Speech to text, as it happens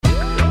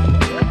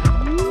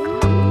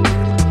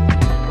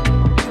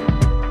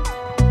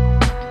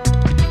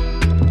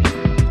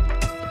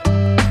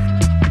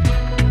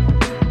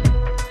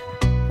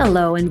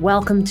Hello, and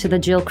welcome to the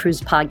Jill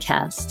Cruz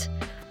podcast.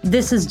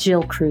 This is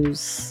Jill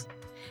Cruz.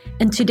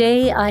 And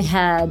today I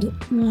had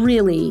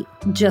really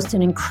just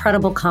an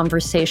incredible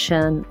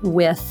conversation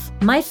with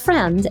my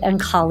friend and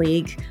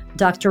colleague,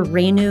 Dr.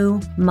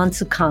 Renu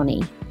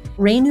Mansukhani.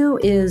 Renu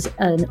is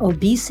an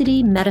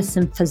obesity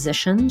medicine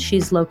physician.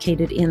 She's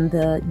located in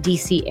the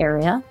DC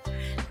area.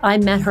 I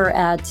met her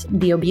at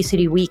the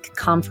Obesity Week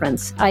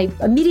conference. I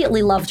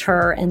immediately loved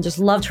her and just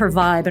loved her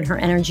vibe and her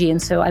energy.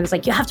 And so I was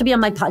like, you have to be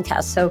on my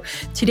podcast. So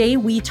today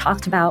we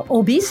talked about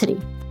obesity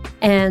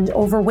and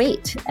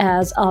overweight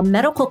as a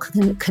medical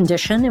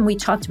condition. And we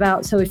talked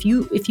about, so if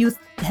you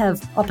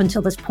have up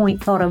until this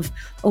point thought of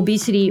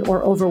obesity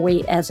or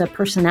overweight as a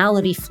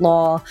personality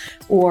flaw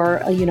or,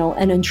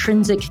 an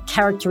intrinsic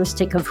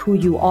characteristic of who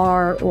you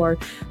are or,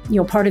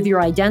 part of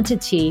your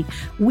identity,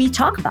 we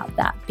talk about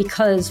that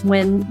because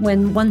when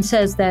one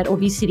says that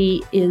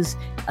obesity is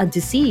a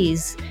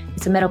disease,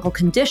 it's a medical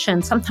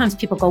condition, sometimes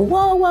people go,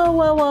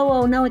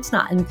 whoa, no, it's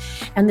not.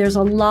 And there's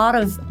a lot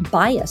of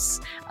bias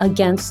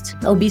against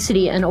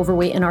obesity and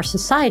overweight in our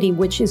society,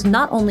 which is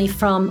not only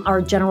from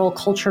our general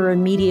culture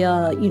and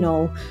media,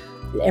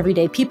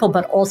 everyday people,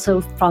 but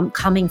also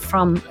coming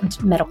from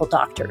medical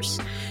doctors.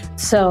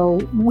 So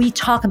we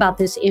talk about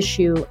this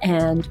issue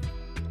and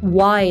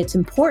why it's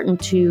important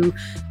to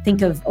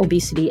think of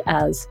obesity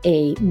as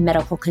a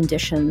medical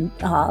condition,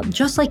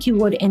 just like you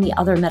would any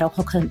other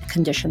medical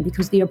condition,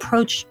 because the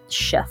approach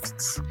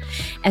shifts.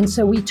 And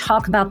so we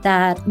talk about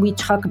that. We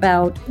talk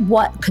about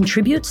what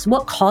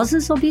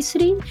causes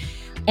obesity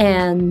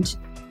and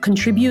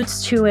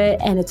contributes to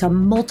it, and it's a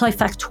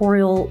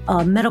multifactorial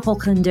medical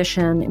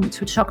condition. And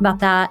so we talk about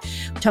that.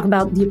 We talk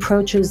about the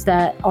approaches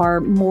that are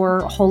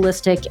more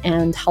holistic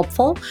and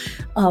helpful,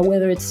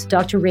 whether it's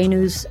Dr.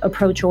 Renu's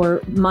approach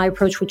or my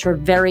approach, which are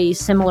very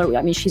similar.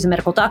 I mean, she's a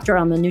medical doctor,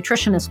 I'm a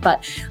nutritionist,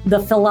 but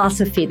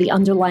the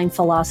underlying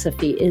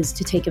philosophy is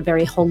to take a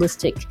very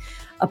holistic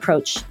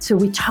approach. So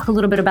we talk a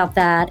little bit about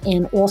that.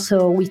 And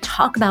also we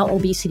talk about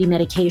obesity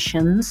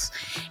medications,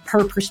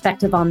 her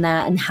perspective on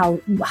that, and how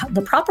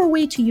the proper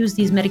way to use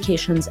these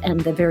medications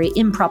and the very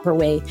improper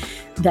way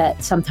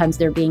that sometimes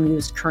they're being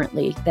used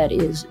currently that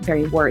is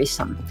very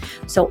worrisome.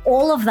 So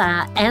all of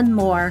that and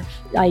more,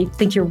 I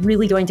think you're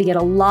really going to get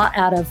a lot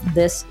out of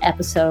this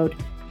episode.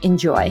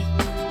 Enjoy.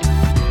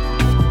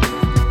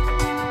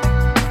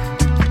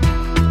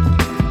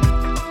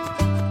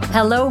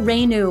 Hello,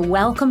 Renu.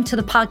 Welcome to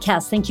the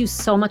podcast. Thank you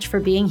so much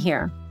for being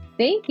here.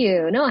 Thank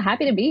you. No,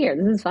 happy to be here.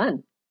 This is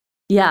fun.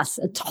 Yes,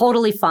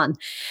 totally fun.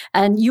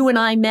 And you and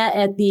I met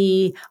at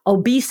the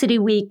Obesity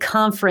Week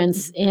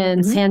conference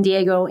in San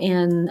Diego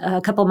a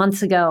couple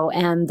months ago.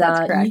 And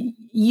that's correct.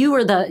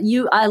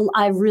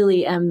 I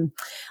really am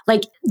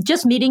like,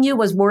 just meeting you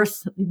was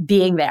worth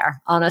being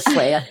there,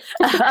 honestly.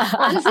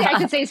 Honestly, I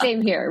could say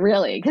same here,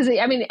 really. Because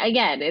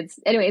again,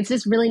 it's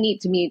just really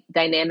neat to meet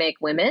dynamic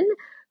women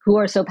who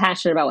are so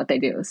passionate about what they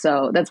do.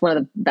 So that's one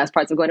of the best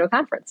parts of going to a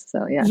conference.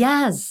 So yeah.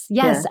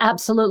 Yes,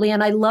 absolutely.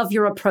 And I love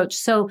your approach.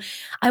 So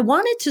I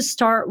wanted to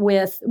start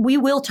with, we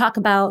will talk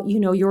about,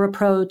 your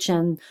approach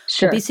and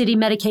obesity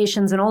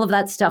medications and all of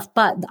that stuff.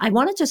 But I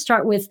wanted to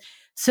start with,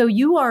 so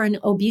you are an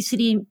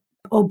obesity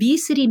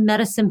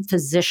medicine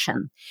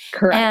physician.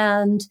 Correct.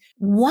 And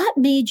what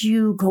made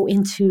you go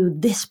into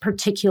this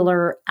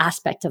particular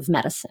aspect of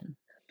medicine?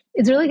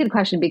 It's a really good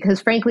question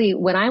because, frankly,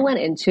 when I went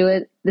into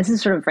it, this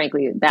is sort of,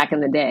 frankly, back in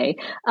the day,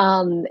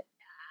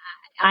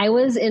 I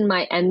was in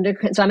my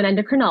so I'm an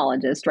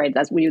endocrinologist, right?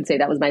 That's what you would say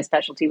that was my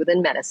specialty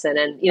within medicine.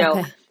 And,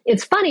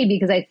 It's funny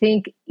because I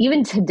think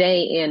even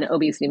today in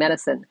obesity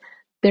medicine,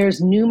 there's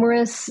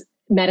numerous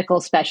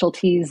medical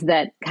specialties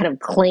that kind of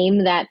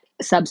claim that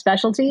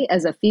subspecialty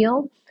as a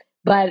field,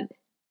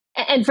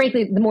 and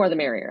frankly, the more the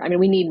merrier. I mean,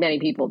 we need many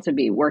people to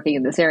be working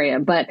in this area.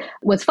 But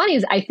what's funny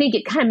is I think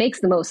it kind of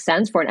makes the most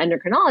sense for an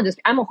endocrinologist.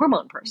 I'm a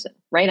hormone person,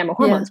 right? I'm a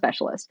hormone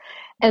specialist.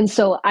 And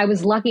so I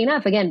was lucky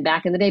enough, again,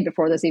 back in the day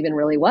before this even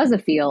really was a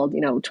field,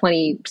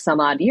 20 some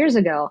odd years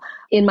ago,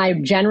 in my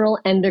general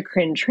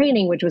endocrine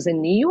training, which was in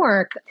New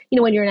York,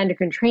 when you're in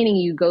endocrine training,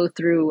 you go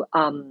through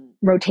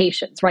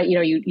rotations, right?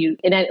 You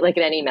in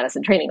any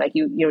medicine training, like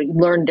you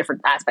learn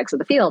different aspects of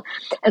the field.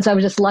 And so I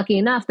was just lucky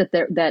enough that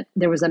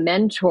there was a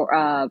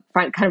mentor,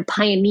 kind of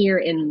pioneer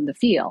in the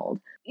field.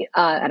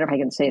 I don't know if I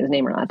can say his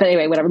name or not, but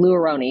anyway, whatever, Lou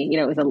Aroni,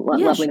 was a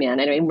lovely man.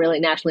 Anyway, really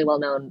nationally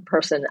well-known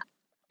person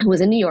who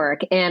was in New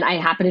York. And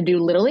I happened to do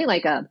literally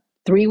like a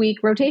 3-week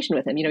rotation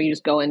with him. You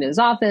just go into his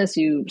office,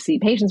 you see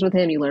patients with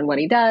him, you learn what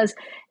he does.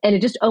 And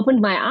it just opened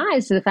my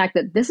eyes to the fact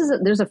that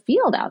there's a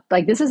field out,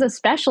 like this is a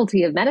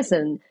specialty of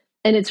medicine.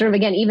 And it sort of,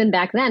 again, even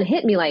back then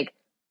hit me like,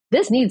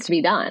 this needs to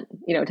be done,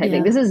 type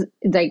thing. This is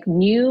like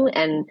new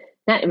and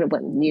not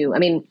new. I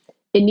mean,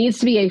 it needs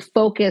to be a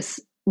focus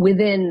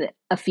within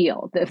a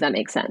field, if that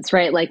makes sense,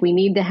 right? Like we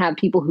need to have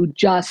people who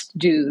just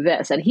do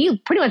this. And he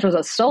pretty much was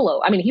a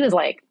solo. I mean, he was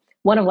like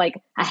one of like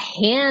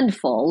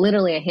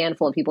literally a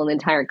handful of people in the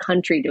entire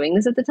country doing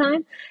this at the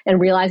time,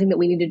 and realizing that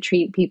we need to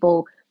treat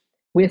people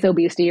with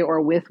obesity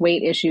or with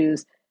weight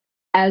issues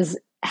as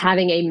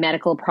having a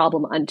medical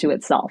problem unto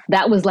itself.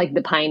 That was like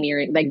the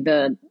pioneering, like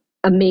the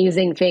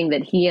amazing thing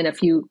that he and a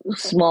few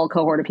small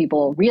cohort of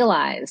people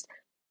realized.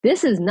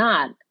 This is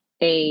not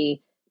a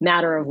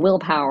matter of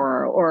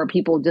willpower or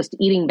people just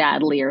eating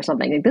badly or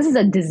something. Like, this is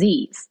a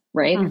disease,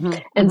 right?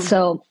 And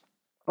so,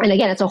 and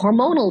again, it's a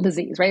hormonal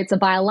disease, right? It's a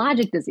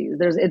biologic disease.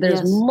 There's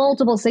Yes.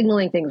 multiple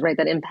signaling things, right,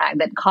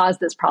 that cause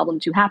this problem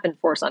to happen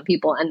for some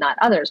people and not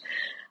others.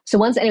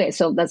 So anyway,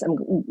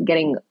 I'm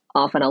getting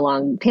off on a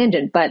long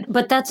tangent,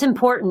 but that's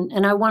important,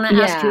 and I want to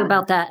ask you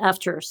about that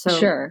after. So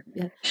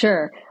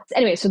sure.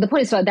 Anyway, so the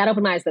point is, so that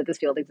opened my eyes that this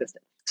field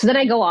existed. So then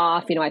I go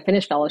off, I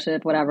finish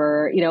fellowship,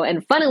 whatever,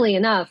 and funnily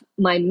enough,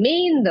 my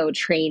main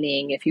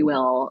training, if you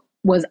will,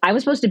 was I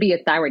was supposed to be a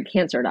thyroid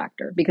cancer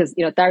doctor because,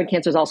 thyroid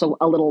cancer is also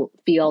a little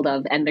field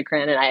of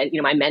endocrine. And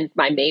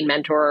my main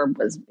mentor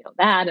was,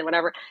 that and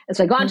whatever. And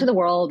so I go out into the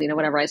world,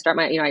 whatever. I start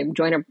I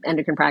join an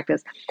endocrine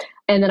practice.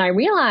 And then I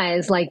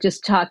realized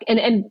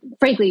and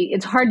frankly,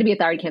 it's hard to be a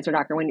thyroid cancer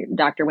doctor when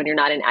you're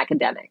not in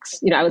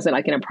academics. I was in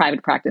a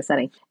private practice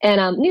setting,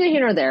 and neither here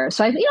nor there.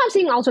 So I'm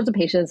seeing all sorts of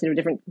patients,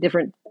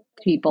 different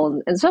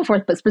people and so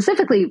forth, but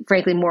specifically,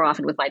 frankly, more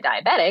often with my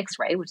diabetics,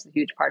 right, which is a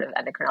huge part of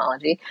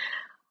endocrinology.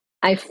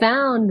 I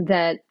found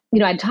that,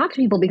 I'd talk to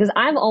people because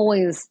I've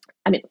always,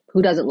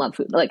 who doesn't love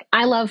food? Like,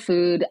 I love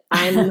food.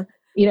 I'm,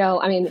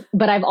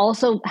 but I've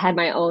also had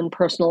my own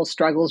personal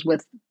struggles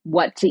with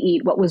what to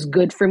eat, what was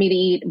good for me to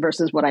eat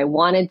versus what I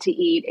wanted to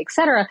eat, et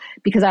cetera,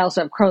 because I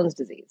also have Crohn's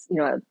disease,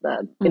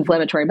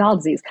 inflammatory bowel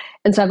disease.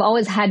 And so I've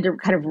always had to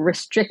kind of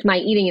restrict my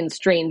eating in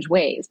strange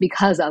ways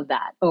because of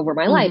that over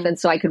my life. And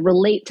so I could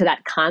relate to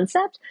that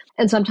concept.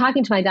 And so I'm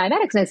talking to my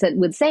diabetics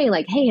and would say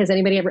like, hey, has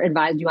anybody ever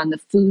advised you on the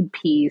food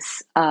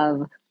piece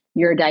of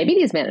your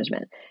diabetes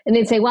management? And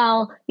they'd say,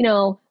 well,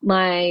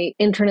 my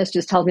internist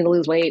just tells me to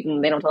lose weight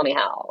and they don't tell me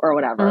how or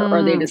whatever.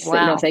 Or they just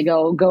say,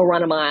 go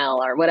run a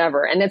mile or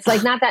whatever. And it's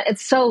like, not that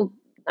it's so,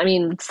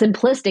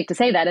 simplistic to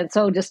say that. It's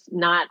so just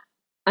not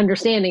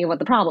understanding of what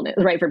the problem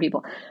is, right, for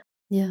people.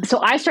 Yeah. So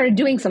I started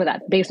doing some of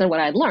that based on what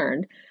I'd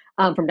learned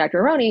from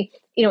Dr. Aroni.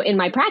 In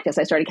my practice,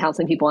 I started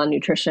counseling people on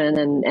nutrition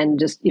and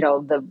just,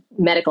 the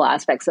medical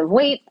aspects of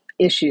weight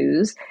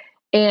issues.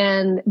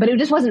 But it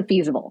just wasn't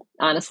feasible,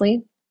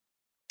 honestly.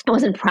 It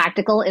wasn't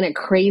practical in a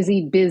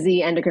crazy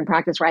busy endocrine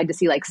practice where I had to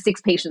see like 6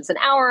 patients an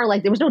hour.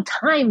 Like, there was no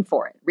time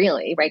for it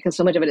really, right? Because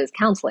so much of it is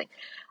counseling.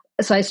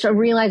 So I started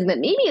realizing that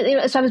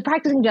maybe, so I was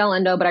practicing gel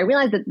endo, but I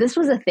realized that this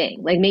was a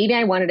thing. Like, maybe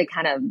I wanted to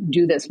kind of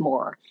do this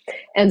more.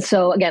 And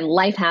so again,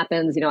 life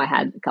happens, I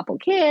had a couple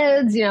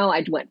kids,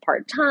 I went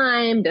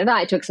part-time,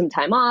 I took some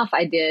time off.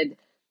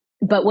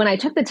 But when I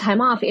took the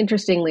time off,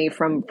 interestingly,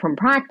 from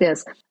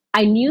practice,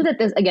 I knew that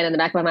this, again, in the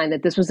back of my mind,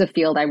 that this was a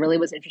field I really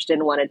was interested in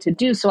and wanted to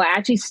do. So I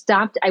actually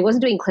stopped. I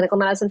wasn't doing clinical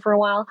medicine for a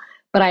while,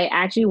 but I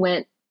actually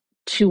went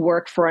to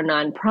work for a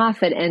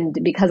nonprofit. And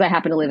because I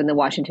happen to live in the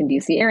Washington,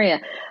 D.C. area,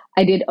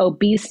 I did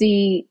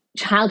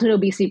childhood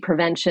obesity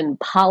prevention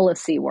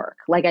policy work.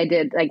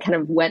 I kind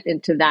of went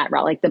into that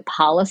route, like the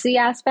policy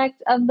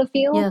aspect of the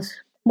field. Yes.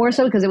 More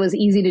so because it was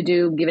easy to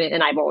do, given it,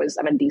 and I'm a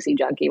DC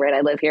junkie, right? I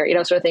live here,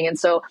 sort of thing. And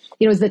so,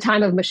 it was the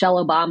time of Michelle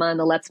Obama and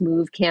the Let's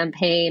Move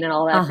campaign and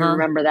all that. If you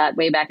remember that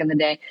way back in the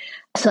day.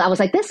 So I was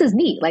like, this is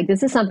neat. Like,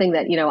 this is something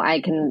that,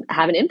 I can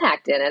have an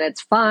impact in, and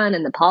it's fun.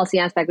 And the policy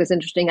aspect was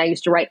interesting. I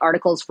used to write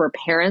articles for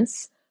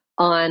parents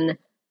on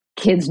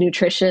kids'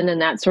 nutrition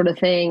and that sort of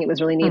thing. It was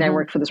really neat. I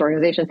worked for this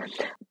organization.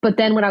 But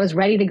then when I was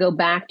ready to go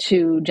back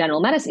to general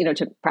medicine,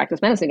 to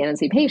practice medicine again and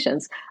see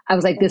patients, I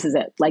was like, this is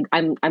it. Like,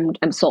 I'm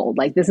sold.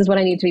 Like, this is what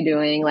I need to be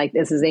doing. Like,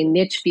 this is a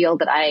niche field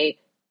that I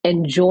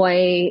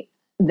enjoy,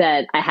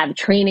 that I have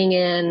training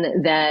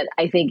in, that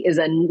I think is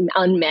an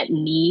unmet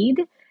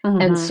need.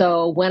 And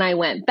so when I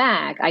went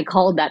back, I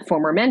called that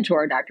former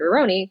mentor, Dr.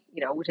 Aroni,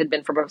 which had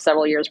been for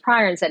several years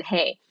prior, and said,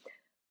 hey,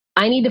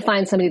 I need to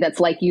find somebody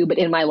that's like you, but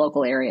in my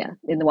local area,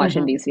 in the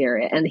Washington, D.C.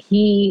 area. And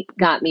he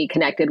got me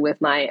connected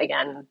with my,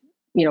 again,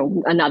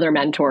 another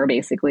mentor,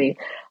 basically,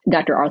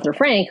 Dr. Arthur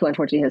Frank, who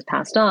unfortunately has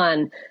passed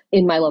on,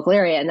 in my local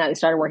area. And I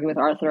started working with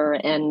Arthur,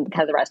 and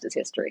kind of the rest is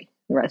history.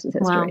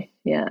 Wow.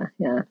 Yeah.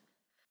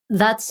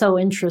 That's so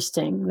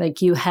interesting.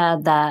 Like, you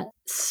had that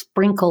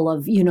sprinkle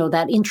of,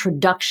 that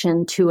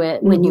introduction to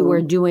it when you were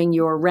doing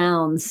your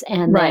rounds.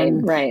 And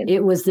then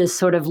it was this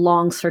sort of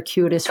long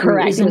circuitous route.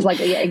 Correct. It was like,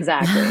 yeah,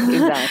 exactly.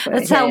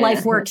 That's how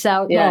life works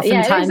out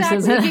oftentimes. Yeah,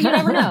 exactly. You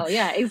never know.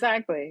 Yeah,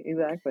 exactly.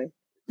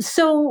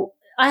 So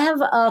I have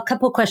a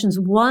couple of questions.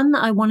 One,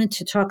 I wanted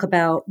to talk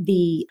about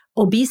the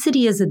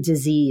obesity as a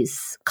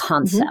disease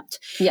concept.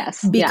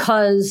 Yes.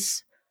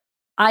 Because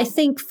I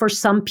think for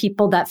some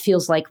people that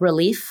feels like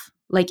relief.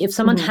 Like, if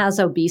someone has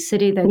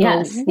obesity, they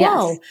go,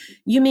 whoa,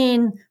 you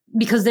mean,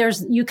 because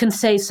you can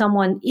say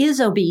someone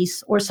is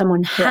obese or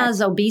someone has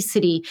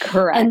obesity.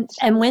 Correct.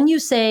 And when you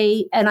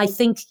say, and I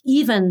think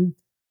even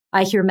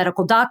I hear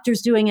medical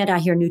doctors doing it, I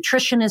hear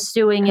nutritionists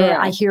doing it,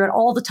 I hear it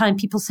all the time,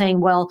 people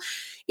saying, well,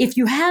 if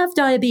you have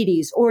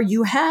diabetes or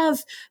you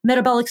have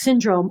metabolic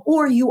syndrome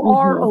or you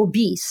are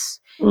obese.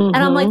 And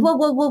I'm like, well,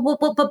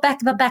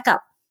 back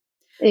up.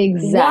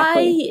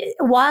 Exactly.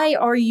 Why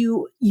are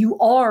you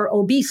are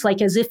obese,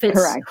 like as if it's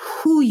Correct.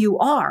 who you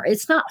are?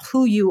 It's not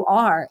who you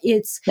are.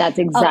 It's That's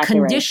a exactly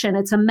right. condition.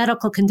 It's a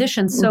medical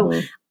condition. So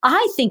Mhm.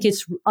 I think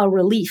it's a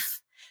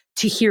relief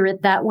to hear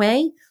it that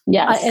way.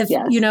 Yes,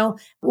 yes.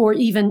 Or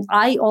even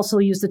I also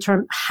use the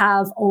term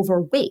have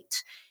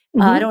overweight.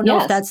 Mhm. I don't know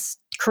if Yes. that's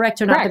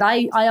correct or not, but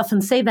I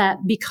often say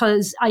that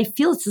because I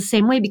feel it's the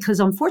same way, because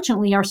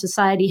unfortunately our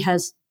society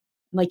has,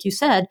 like you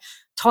said,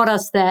 taught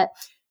us that,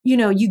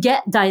 you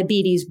get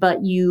diabetes, but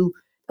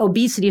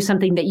obesity is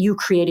something that you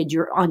created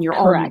on your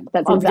Correct. own.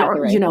 That's exactly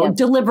right. Yep.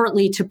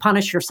 Deliberately to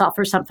punish yourself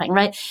or something,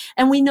 right?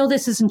 And we know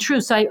this isn't true.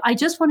 So I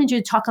just wanted you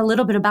to talk a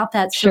little bit about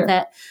that so Sure.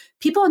 that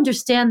people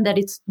understand that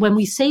it's, when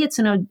we say it's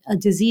a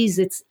disease,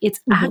 it's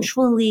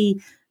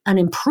actually an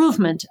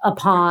improvement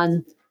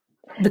upon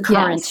the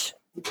current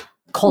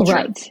culture.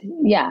 Right.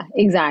 Yeah,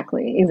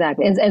 exactly.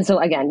 Exactly. And so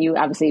again,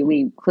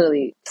 we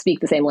clearly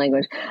speak the same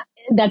language.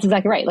 That's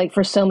exactly right. Like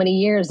for so many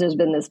years, there's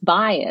been this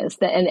bias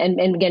that,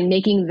 and again,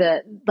 making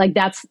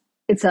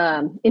it's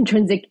a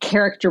intrinsic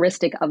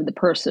characteristic of the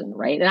person.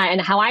 Right. And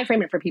how I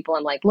frame it for people,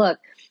 I'm like, look,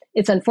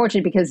 it's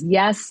unfortunate because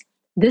yes,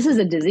 this is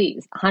a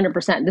disease,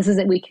 100%. This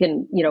isn't, we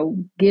can,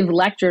 give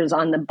lectures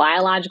on the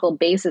biological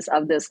basis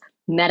of this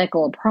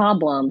medical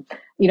problem.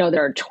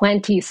 There are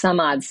 20 some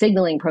odd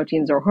signaling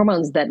proteins or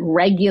hormones that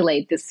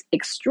regulate this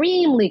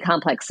extremely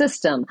complex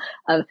system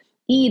of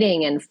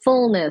eating and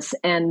fullness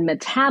and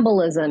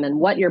metabolism and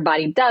what your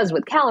body does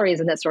with calories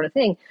and that sort of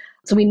thing.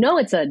 So we know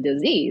it's a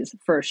disease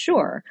for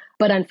sure,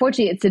 but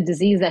unfortunately it's a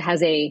disease that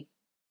has a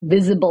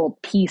visible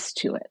piece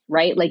to it,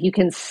 right? Like you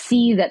can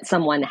see that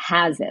someone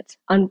has it,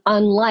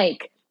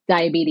 unlike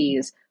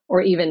diabetes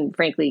or even,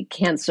 frankly,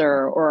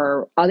 cancer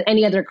or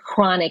any other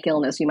chronic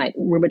illness.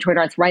 Rheumatoid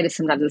arthritis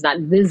sometimes is not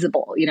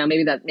visible.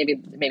 Maybe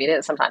it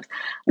is sometimes,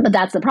 but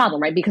that's the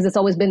problem, right? Because it's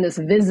always been this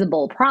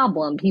visible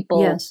problem.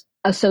 People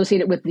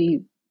associate it with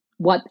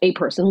what a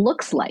person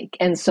looks like,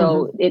 and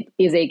so it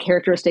is a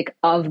characteristic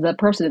of the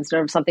person instead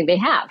of something they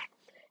have.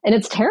 And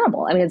it's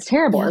terrible. I mean, it's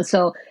terrible. Yeah. And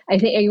so I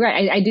think you're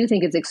right. I do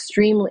think it's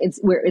extremely,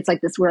 we're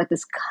at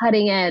this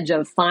cutting edge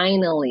of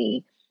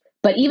finally,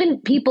 but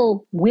even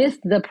people with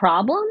the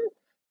problem,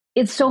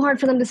 it's so hard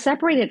for them to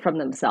separate it from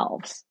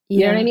themselves.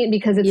 You know what I mean?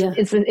 Because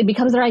it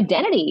becomes their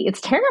identity.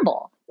 It's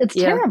terrible. It's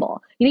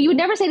terrible. You would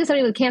never say to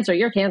somebody with cancer,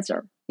 you're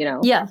cancer,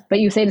 Yeah. But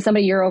you say to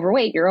somebody, you're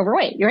overweight, you're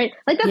right.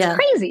 Like that's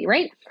crazy,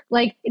 right?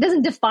 Like it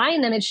doesn't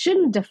define them. It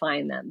shouldn't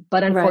define them.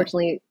 But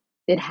unfortunately,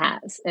 it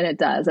has, and it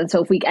does. And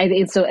so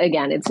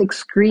it's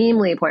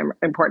extremely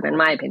important, in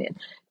my opinion,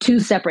 to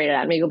separate it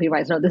out. Maybe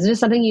people know this is just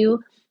something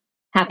you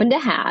happen to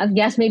have.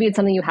 Yes, maybe it's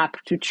something you have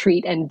to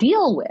treat and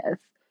deal with,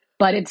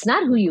 but it's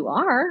not who you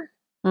are.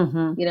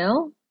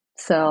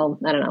 So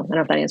I don't know. I don't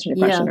know if that answers your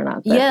question or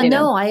not.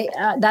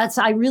 But,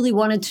 I really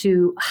wanted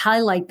to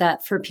highlight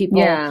that for people.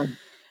 Yeah.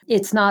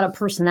 It's not a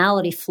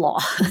personality flaw.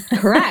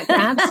 Correct.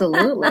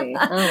 Absolutely.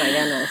 Oh my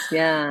goodness.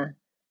 Yeah.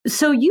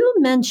 So you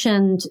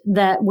mentioned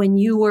that when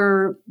you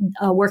were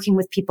working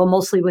with people,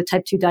 mostly with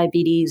type 2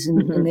 diabetes in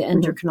the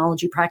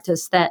endocrinology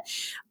practice, that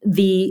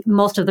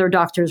most of their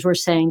doctors were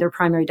saying, their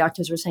primary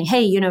doctors were saying,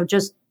 hey,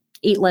 just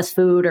eat less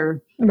food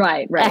or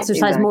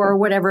exercise more or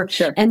whatever.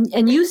 Sure.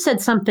 And you said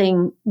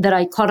something that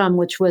I caught on,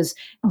 which was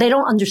they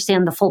don't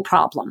understand the full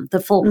problem, the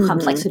full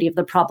complexity of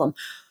the problem.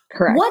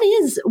 Correct. What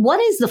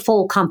is the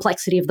full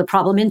complexity of the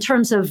problem in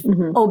terms of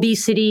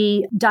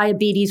obesity,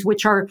 diabetes,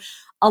 which are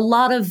a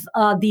lot of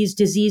these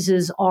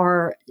diseases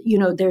are,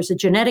 there's a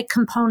genetic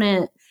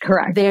component.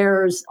 Correct.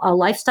 There's a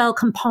lifestyle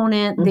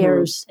component.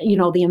 There's,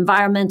 the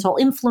environmental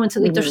influence.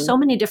 Like there's so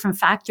many different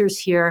factors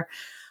here.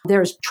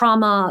 There's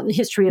trauma,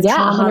 history of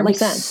trauma,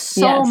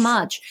 100%.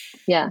 Much.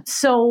 Yeah.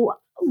 So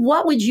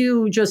what would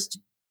you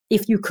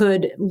if you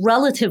could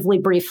relatively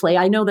briefly,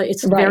 I know that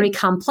it's very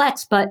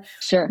complex, but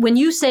when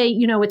you say,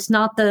 it's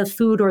not the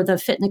food or the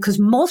fitness, because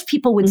most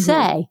people would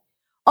say,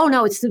 oh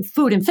no, it's the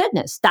food and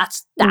fitness.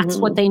 That's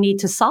what they need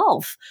to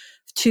solve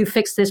to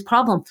fix this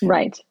problem.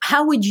 Right.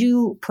 How would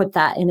you put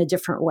that in a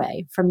different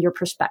way from your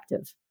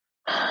perspective?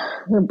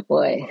 Oh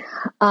boy.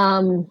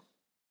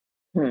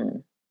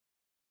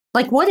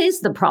 Like, what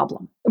is the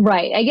problem?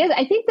 Right.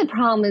 I think the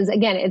problem is,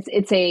 again,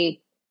 it's a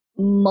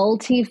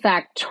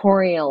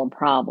multifactorial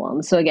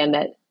problem. So again,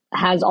 that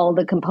has all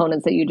the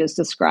components that you just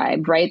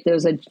described, right?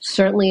 There's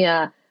certainly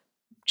a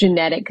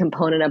genetic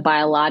component, a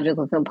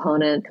biological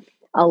component,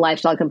 a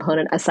lifestyle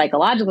component, a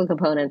psychological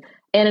component,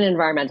 and an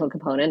environmental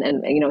component.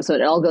 And, so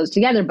it all goes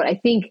together. But I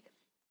think,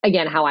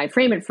 again, how I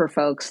frame it for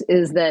folks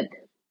is that,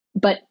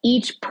 but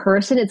each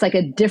person, it's like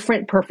a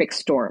different perfect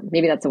storm.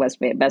 Maybe that's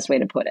the best way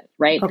to put it,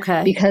 right?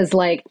 Okay. Because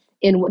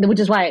which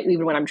is why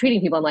even when I'm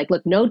treating people, I'm like,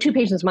 look, no two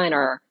patients of mine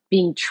are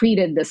being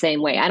treated the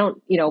same way. I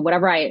don't,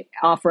 whatever I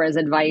offer as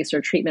advice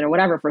or treatment or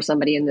whatever for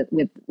somebody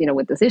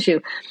with this issue,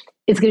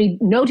 it's going to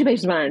be no two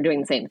patients of mine are doing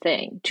the same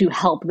thing to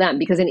help them,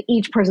 because in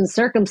each person's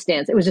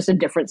circumstance, it was just a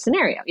different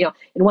scenario.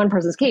 In one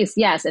person's case,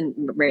 yes, and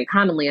very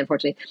commonly,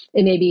 unfortunately,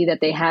 it may be that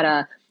they had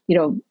a,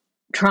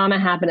 trauma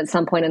happen at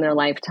some point in their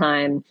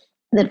lifetime,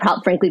 that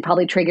frankly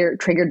probably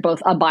triggered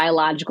both a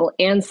biological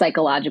and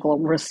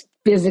psychological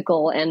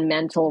physical and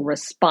mental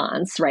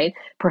response, right?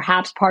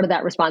 Perhaps part of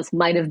that response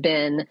might have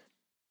been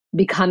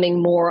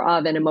becoming more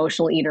of an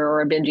emotional eater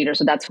or a binge eater.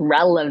 So that's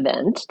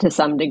relevant to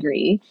some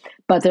degree.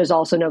 But there's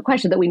also no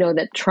question that we know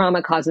that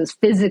trauma causes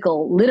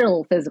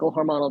literal physical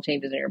hormonal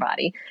changes in your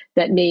body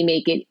that may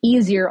make it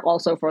easier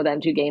also for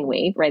them to gain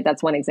weight, right?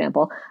 That's one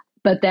example.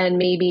 But then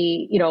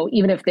maybe,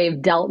 even if they've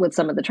dealt with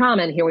some of the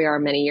trauma, and here we are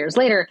many years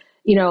later,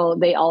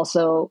 they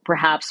also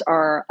perhaps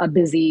are a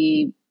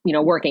busy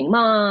working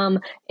mom,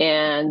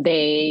 and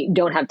they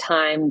don't have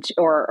time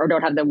or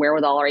don't have the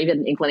wherewithal or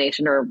even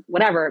inclination or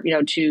whatever,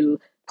 to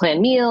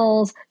plan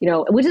meals,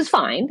 which is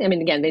fine. I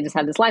mean, again, they just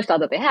have this lifestyle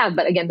that they have,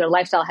 but again, their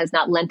lifestyle has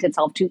not lent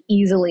itself to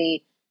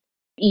easily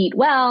eat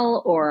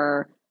well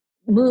or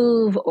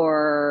move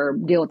or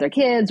deal with their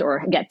kids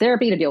or get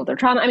therapy to deal with their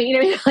trauma. I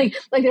mean, like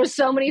there's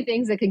so many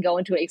things that can go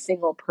into a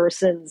single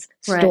person's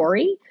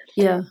story.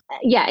 Yeah.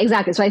 Yeah,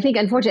 exactly. So I think,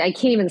 unfortunately, I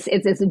can't even,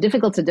 it's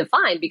difficult to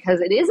define because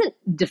it isn't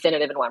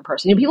definitive in one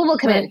person. People will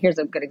come in, here's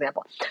a good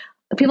example.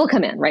 People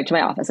come in, right, to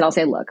my office, and I'll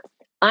say, look,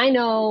 I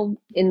know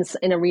in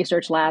a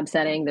research lab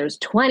setting, there's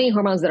 20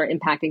 hormones that are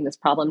impacting this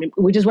problem,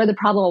 which is where the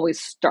problem always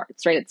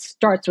starts, right? It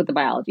starts with the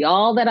biology.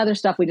 All that other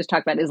stuff we just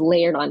talked about is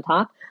layered on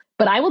top,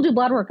 but I will do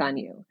blood work on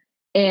you.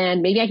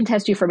 And maybe I can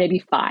test you for maybe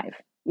five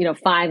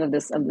of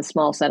the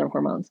small set of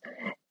hormones.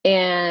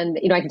 And,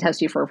 I can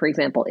test you for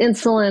example,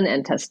 insulin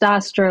and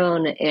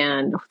testosterone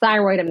and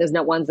thyroid. I mean, there's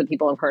not ones that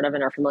people have heard of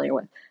and are familiar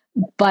with,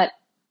 but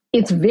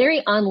it's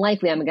very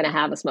unlikely I'm going to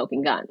have a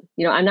smoking gun.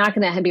 I'm not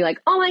going to be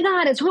like, oh my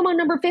God, it's hormone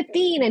number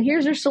 15 and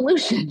here's your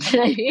solution.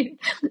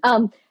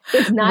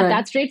 It's not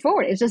that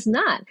straightforward. It's just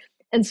not.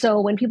 And so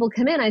when people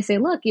come in, I say,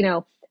 look,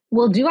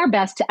 we'll do our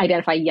best to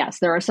identify, yes,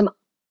 there are some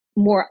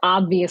more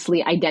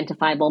obviously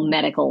identifiable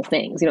medical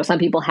things. Some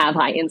people have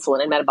high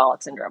insulin and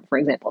metabolic syndrome, for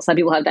example. Some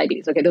people have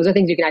diabetes. Okay, those are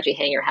things you can actually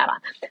hang your hat on.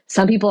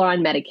 Some people are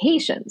on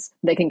medications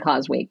that can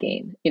cause weight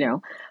gain,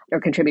 or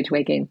contribute to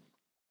weight gain.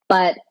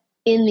 But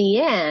in the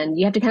end,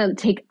 you have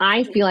to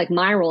I feel like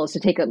my role is to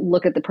take a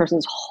look at the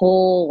person's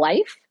whole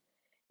life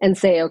and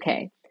say,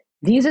 okay,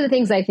 these are the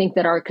things I think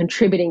that are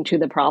contributing to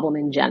the problem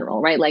in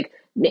general, right? Like,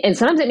 and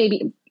sometimes it may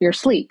be your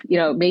sleep,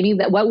 maybe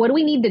that, what do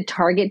we need to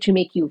target to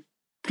make you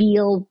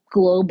feel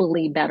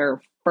globally better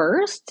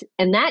first?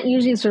 And that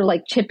usually is sort of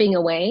like chipping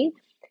away.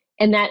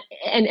 And that,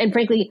 and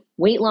frankly,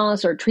 weight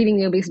loss or treating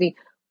the obesity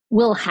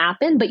will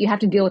happen, but you have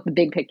to deal with the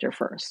big picture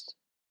first.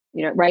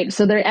 Right.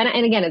 So there,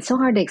 and again, it's so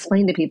hard to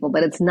explain to people,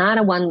 but it's not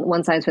a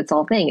one size fits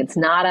all thing. It's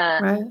not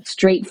a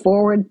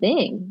straightforward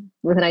thing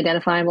with an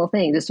identifiable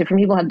thing. Just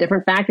different people have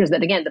different factors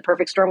that, again, the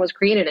perfect storm was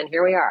created and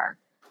here we are.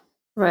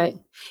 Right.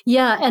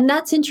 Yeah. And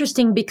that's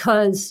interesting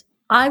because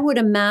I would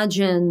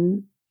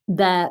imagine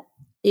that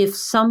if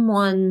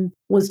someone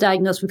was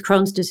diagnosed with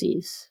Crohn's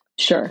disease,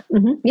 sure.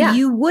 Mm-hmm. Yeah.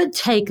 you would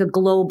take a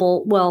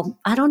global, well,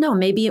 I don't know,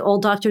 maybe all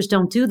doctors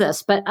don't do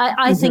this, but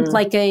I think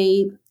like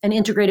an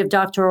integrative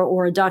doctor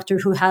or a doctor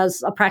who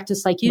has a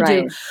practice like you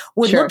do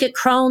would look at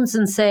Crohn's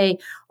and say,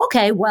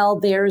 okay, well,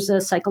 there's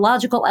a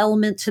psychological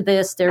element to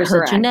this. There's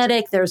a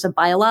genetic, there's a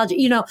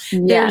biological,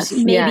 there's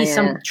maybe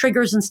some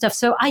triggers and stuff.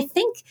 So I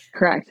think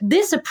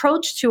this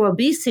approach to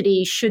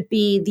obesity should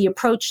be the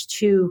approach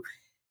to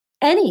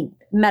any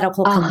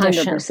medical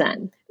condition.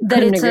 100%.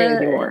 That it's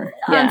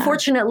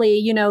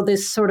unfortunately,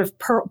 this sort of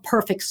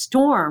perfect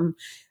storm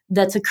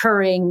that's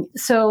occurring.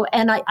 So,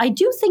 and I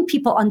do think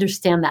people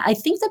understand that. I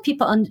think that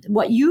people,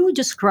 what you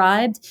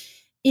described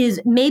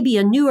is maybe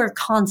a newer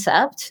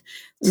concept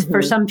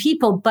for some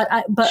people, but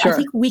I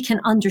think we can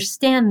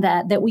understand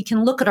that we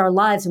can look at our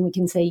lives and we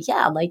can say,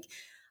 yeah, like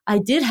I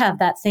did have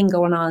that thing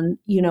going on,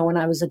 when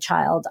I was a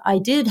child. I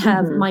did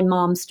have, my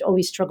mom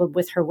always struggled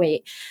with her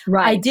weight.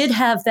 Right. I did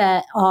have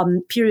that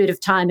period of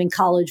time in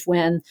college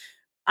when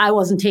I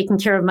wasn't taking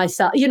care of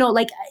myself,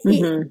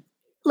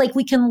 like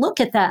we can look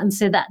at that and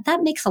say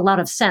that makes a lot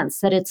of sense,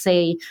 that it's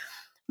a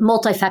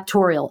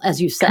multifactorial,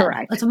 as you said.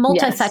 Correct. It's a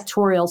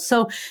multifactorial. Yes.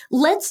 So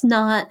let's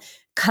not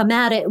come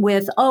at it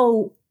with,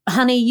 oh,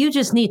 honey, you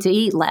just need to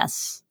eat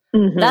less.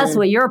 That's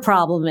what your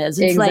problem is.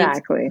 It's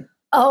exactly. Like,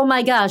 oh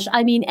my gosh.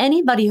 I mean,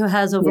 anybody who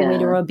has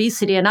overweight or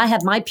obesity, and I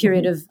had my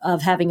period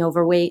of having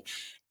overweight,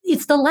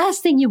 it's the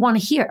last thing you want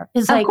to hear.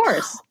 It's like, of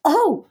course.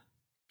 Oh,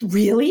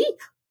 really?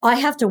 I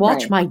have to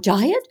watch my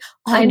diet?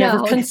 I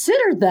never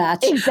considered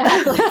that.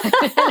 Exactly.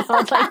 I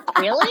was like,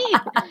 really?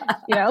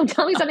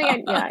 Tell me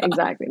something. Yeah,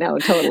 exactly. No,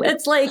 totally.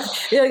 It's like,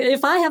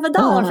 if I have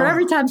 $1 for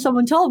every time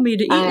someone told me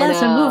to eat less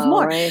and move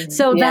more. Right?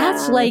 So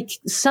that's like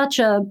such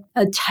a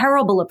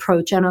terrible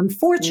approach. And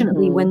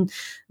unfortunately, when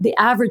the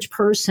average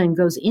person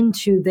goes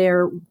into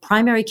their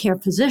primary care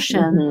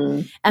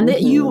physician, and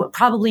that you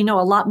probably know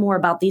a lot more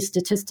about these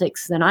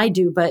statistics than I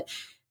do, but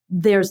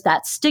there's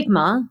that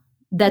stigma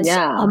that's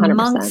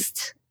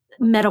amongst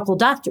medical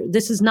doctor.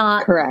 This is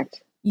not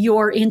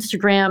your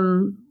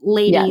Instagram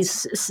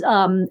ladies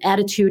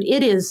attitude.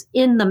 It is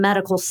in the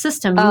medical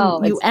system.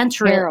 You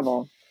enter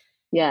terrible.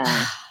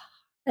 Yeah.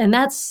 And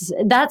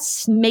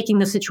that's making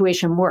the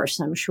situation worse,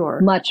 I'm sure.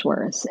 Much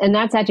worse. And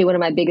that's actually one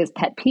of my biggest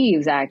pet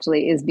peeves,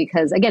 actually, is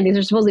because, again, these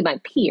are supposedly my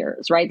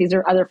peers, right? These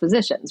are other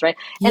physicians, right?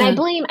 And I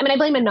blame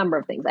a number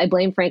of things. I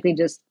blame, frankly,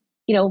 just,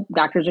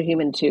 doctors are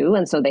human too.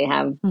 And so they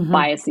have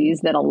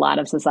biases that a lot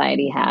of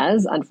society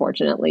has,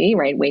 unfortunately,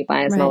 right? Weight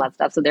bias and all that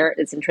stuff. So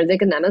it's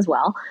intrinsic in them as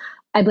well.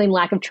 I blame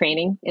lack of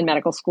training in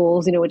medical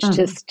schools, which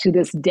just to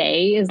this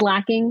day is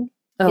lacking.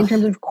 In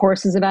terms of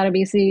courses about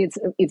obesity,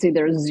 it's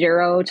either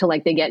zero to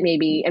like they get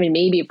maybe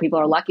if people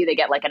are lucky, they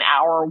get like an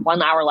hour,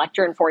 1 hour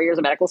lecture in 4 years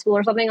of medical school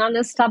or something on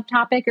this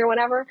subtopic or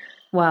whatever.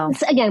 Wow.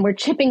 So again, we're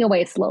chipping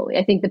away slowly.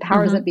 I think the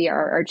powers that be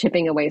are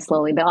chipping away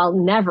slowly, but I'll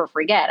never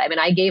forget. I mean,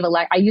 I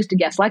used to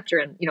guest lecture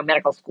in,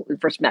 medical school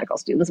for medical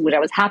students, which I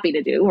was happy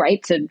to do,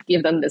 right? To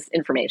give them this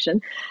information.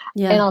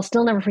 Yeah. And I'll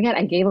still never forget.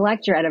 I gave a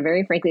lecture at a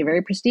very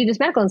prestigious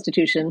medical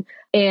institution.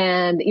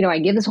 And, I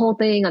give this whole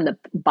thing on the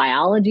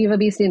biology of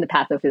obesity and the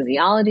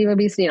pathophysiology of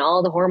obesity and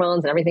all the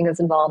hormones and everything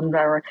that's involved and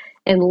whatever.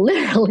 And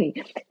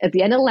literally at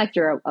the end of the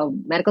lecture, a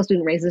medical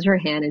student raises her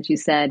hand and she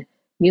said,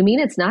 "You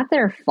mean it's not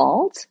their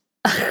fault?"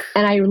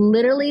 And I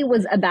literally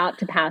was about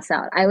to pass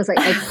out. I was like,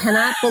 I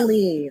cannot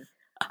believe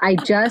I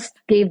just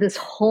gave this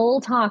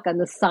whole talk on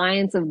the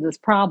science of this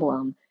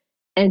problem,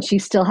 and she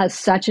still has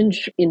such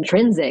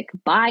intrinsic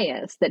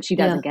bias that she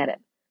doesn't get it.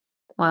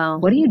 Wow.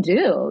 What do you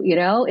do?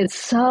 It's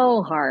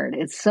so hard.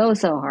 It's so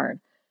hard.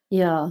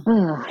 Yeah.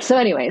 So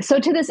anyway, so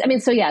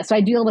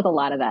I deal with a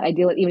lot of that. I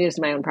deal with even just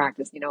in my own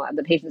practice,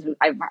 the patients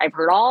I've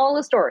heard all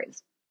the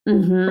stories.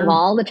 Of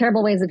all the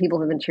terrible ways that people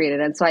have been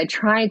treated. And so I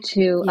try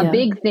to, a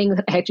big thing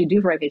that I actually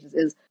do for my patients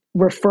is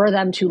refer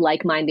them to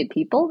like-minded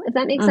people, if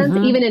that makes sense,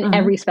 even in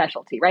every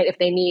specialty, right? If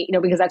they need,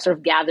 because I've sort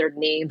of gathered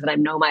names and I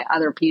know my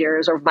other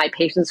peers or my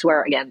patients who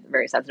are, again,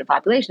 very sensitive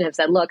population have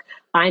said, look,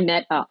 I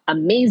met an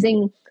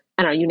amazing,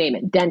 I don't know, you name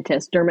it,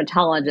 dentist,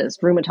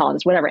 dermatologist,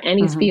 rheumatologist, whatever,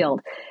 any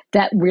field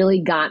that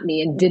really got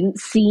me and didn't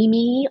see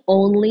me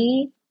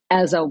only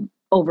as a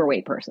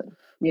overweight person.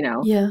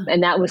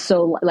 And that was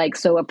so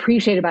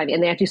appreciated by me.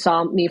 And they actually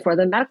saw me for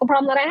the medical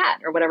problem that I had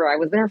or whatever I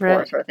was there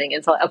for, sort of thing.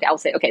 And so, I'll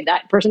say,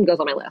 that person goes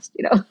on my list,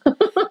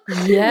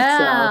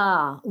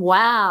 Yeah. So,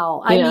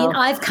 wow. I mean,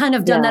 I've kind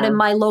of done that in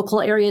my local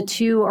area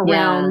too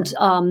around,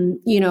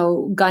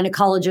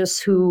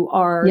 gynecologists who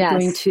are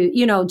going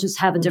to, just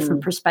have a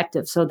different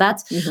perspective. So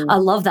I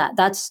love that.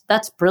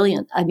 That's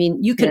brilliant. I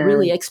mean, you could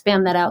really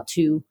expand that out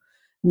to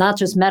not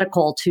just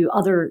medical, to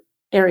other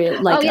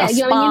area, like a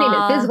spa. You name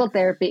it, physical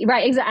therapy,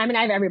 right? Exactly. I mean,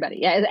 I have everybody.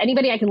 Yeah,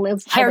 anybody I can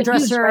list.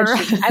 Hairdresser. I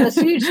have a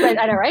huge spreadsheet.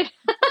 I know, right?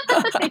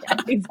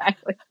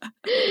 Exactly.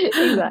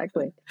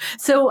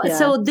 So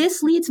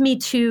this leads me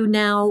to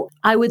now.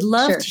 I would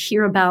love to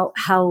hear about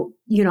how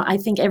I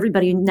think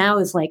everybody now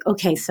is like,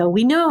 okay, so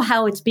we know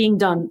how it's being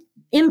done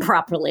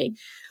improperly.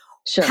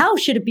 Sure. How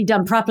should it be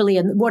done properly,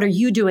 and what are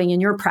you doing in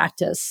your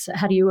practice?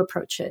 How do you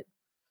approach it?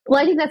 Well,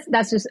 I think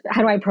that's just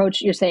how do I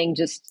approach, you're saying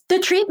just the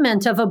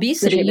treatment of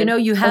obesity.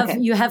 You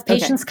have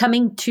patients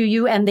coming to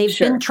you and they've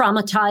been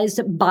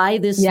traumatized by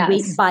this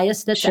weight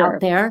bias that's out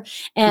there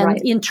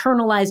and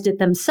internalized it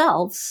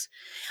themselves.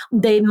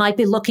 They might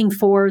be looking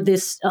for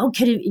this,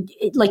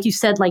 like you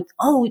said,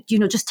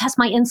 just test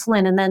my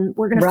insulin and then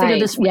we're going to figure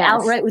this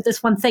out right with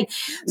this one thing.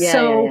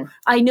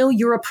 I know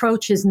your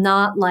approach is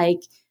not like,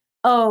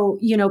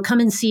 come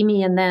and see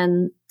me and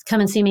then come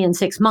and see me in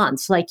 6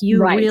 months. Like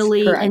you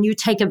really, and you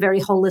take a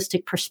very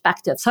holistic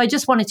perspective. So I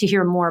just wanted to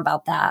hear more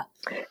about that.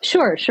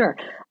 Sure.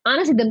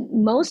 Honestly, the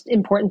most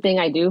important thing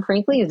I do,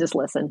 frankly, is just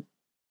listen.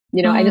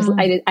 I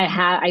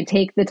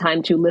take the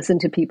time to listen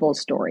to people's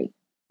story,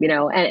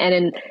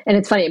 and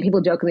it's funny,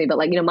 people joke with me, but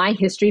my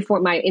history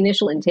form, my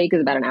initial intake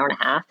is about an hour and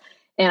a half.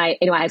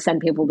 And I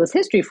send people this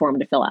history form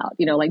to fill out,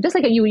 just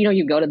like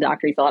you go to the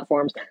doctor, you fill out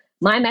forms.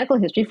 My medical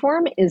history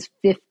form is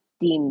 15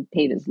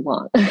 pages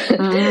long.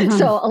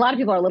 So a lot of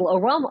people are a little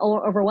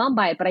overwhelmed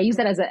by it, but I use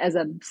that as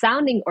a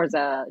sounding or as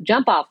a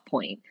jump off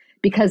point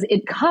because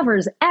it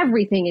covers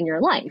everything in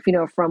your life,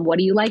 from what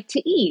do you like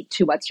to eat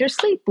to what's your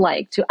sleep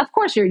like to, of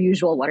course, your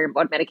usual,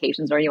 what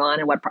medications are you on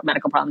and what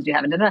medical problems do you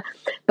have.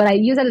 But I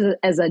use that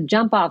as a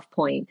jump off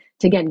point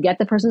to, again, get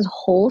the person's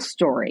whole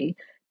story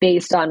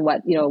based on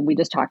what, we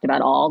just talked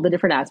about, all the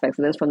different aspects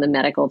of this, from the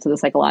medical to the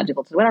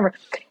psychological to whatever.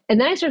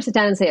 And then I sort of sit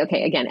down and say,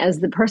 okay, again,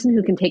 as the person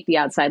who can take the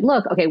outside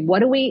look, okay,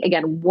 what do we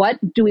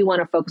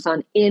want to focus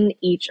on in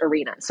each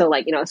arena? So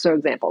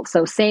example,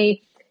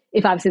 say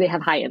if obviously they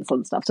have high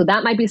insulin stuff. So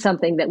that might be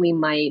something that we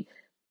might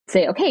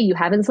say, okay, you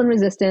have insulin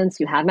resistance,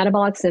 you have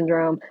metabolic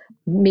syndrome.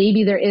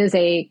 Maybe there is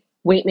a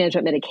weight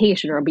management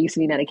medication or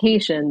obesity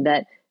medication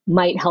that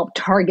might help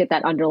target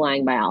that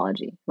underlying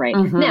biology, right?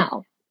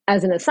 Now,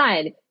 as an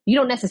aside, you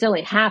don't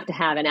necessarily have to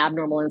have an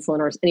abnormal insulin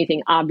or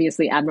anything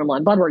obviously abnormal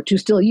in blood work to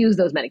still use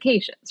those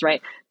medications,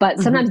 right? But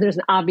sometimes there's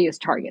an obvious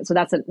target. So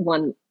that's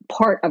one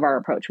part of our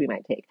approach we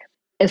might take.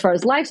 As far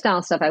as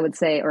lifestyle stuff, I would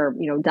say, or,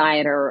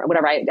 diet or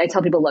whatever, I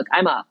tell people, look,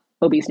 I'm a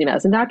obesity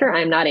medicine doctor.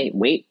 I'm not a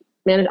weight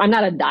manager. I'm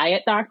not a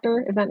diet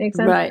doctor, if that makes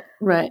sense.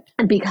 Right.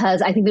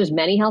 Because I think there's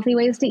many healthy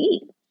ways to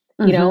eat,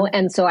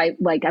 and so I'm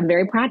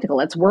very practical.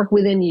 Let's work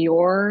within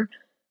your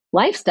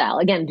lifestyle.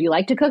 Again, do you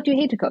like to cook? Do you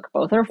hate to cook?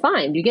 Both are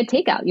fine. Do you get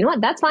takeout? You know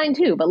what? That's fine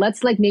too. But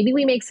let's maybe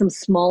we make some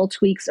small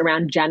tweaks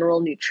around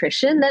general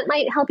nutrition that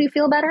might help you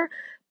feel better,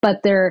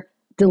 but they're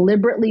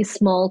deliberately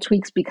small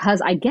tweaks because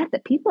I get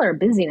that people are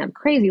busy and have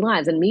crazy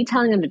lives, and me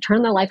telling them to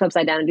turn their life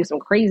upside down and do some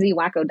crazy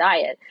wacko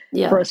diet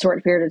for a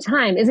short period of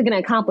time isn't going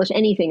to accomplish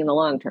anything in the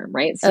long term,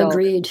 right? So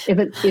Agreed. If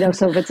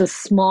it's a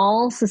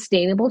small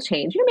sustainable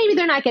change, maybe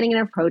they're not getting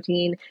enough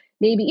protein,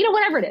 maybe,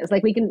 whatever it is,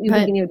 like we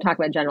can talk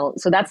about general.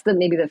 So that's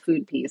maybe the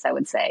food piece, I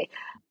would say.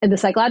 And the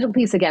psychological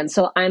piece, again,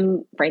 so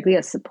I'm frankly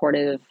a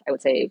supportive, I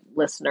would say,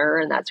 listener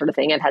and that sort of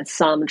thing. I've had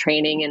some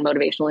training in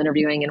motivational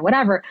interviewing and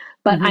whatever,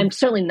 but I'm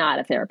certainly not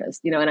a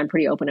therapist, and I'm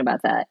pretty open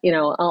about that,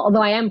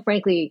 although I am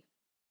frankly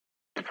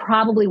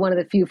probably one of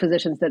the few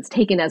physicians that's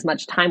taken as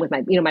much time with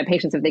my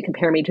patients. If they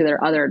compare me to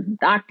their other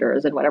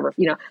doctors and whatever,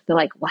 they're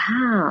like,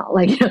 wow,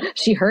 like,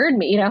 she heard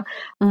me,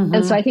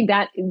 And so I think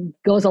that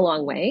goes a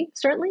long way,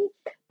 certainly.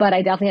 But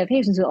I definitely have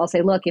patients who I'll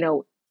say, look,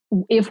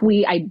 if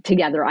we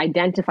together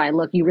identify,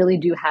 look, you really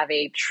do have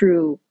a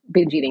true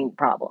binge eating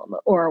problem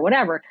or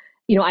whatever,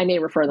 I may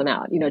refer them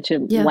out, to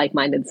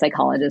like-minded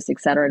psychologists,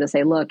 et cetera, to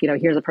say, look,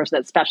 here's a person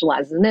that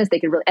specializes in this. They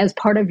could really, as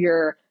part of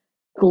your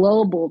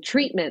global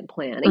treatment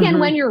plan. Again,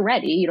 when you're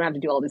ready, you don't have to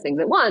do all these things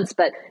at once,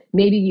 but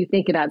maybe you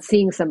think about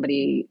seeing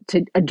somebody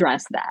to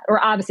address that. Or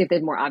obviously if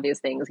there's more obvious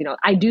things,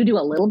 I do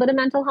a little bit of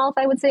mental health,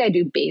 I would say. I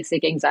do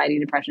basic anxiety,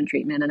 depression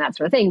treatment and that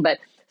sort of thing, but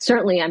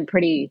certainly I'm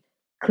pretty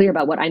clear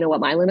about what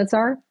my limits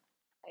are.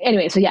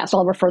 Anyway, so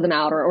I'll refer them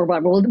out or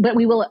whatever, but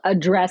we will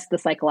address the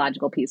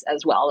psychological piece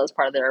as well as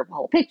part of their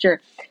whole picture.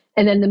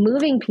 And then the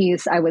moving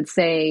piece, I would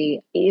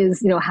say,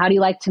 is, how do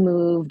you like to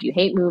move? Do you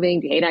hate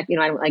moving? Do you hate, I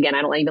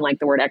don't even like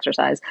the word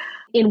exercise.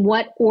 In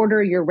what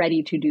order you're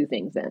ready to do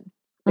things in,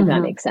 if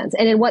that makes sense.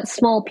 And in what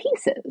small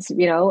pieces,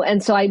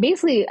 And so I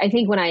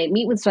think when I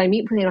meet with,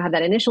 have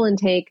that initial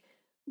intake.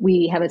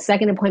 We have a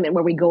second appointment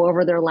where we go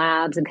over their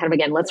labs and kind of,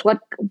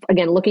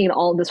 looking at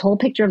all this whole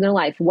picture of their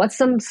life, let's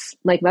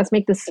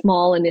make this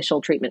small initial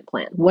treatment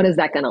plan. What is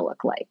that going to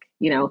look like?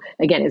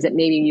 Again, is it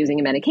maybe using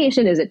a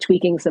medication? Is it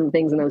tweaking some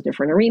things in those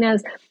different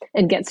arenas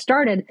and get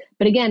started?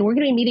 But again, we're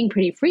going to be meeting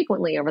pretty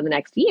frequently over the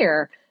next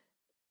year,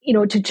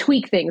 to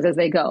tweak things as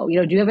they go.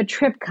 Do you have a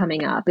trip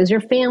coming up? Is your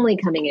family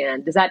coming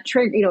in? Does that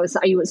trigger, is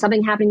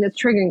something happening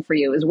that's triggering for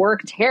you? Is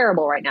work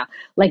terrible right now?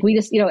 Like we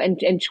just,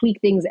 and tweak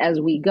things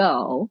as we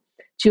go.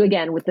 To,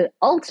 again, with the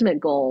ultimate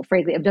goal,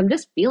 frankly, of them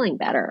just feeling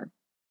better,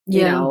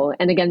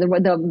 and again,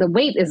 the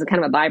weight is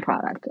kind of a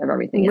byproduct of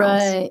everything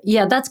else. Right.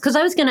 Yeah. That's because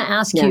I was going to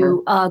ask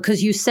you,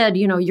 because you said,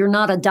 you're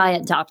not a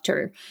diet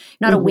doctor,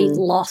 not a weight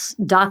loss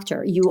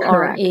doctor. You Correct.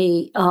 are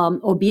a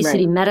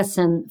obesity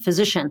medicine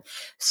physician.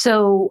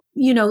 So,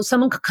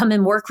 someone could come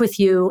and work with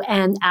you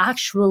and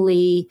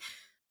actually,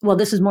 well,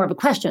 this is more of a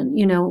question,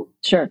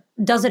 Sure.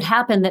 Does it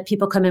happen that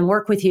people come and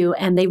work with you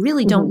and they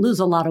really don't lose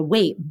a lot of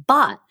weight,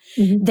 but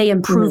they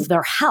improve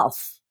their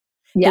health?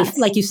 Yes.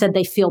 Like you said,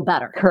 they feel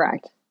better.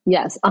 Correct.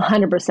 Yes.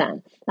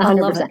 100%.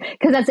 100%.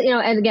 Because that's,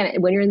 and again,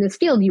 when you're in this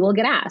field, you will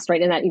get asked,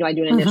 right? And that, I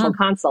do an initial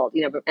consult,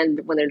 and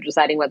when they're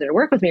deciding whether to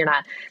work with me or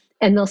not,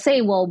 and they'll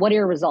say, well, what are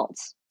your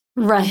results?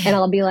 Right. And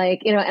I'll be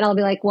like,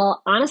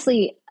 well,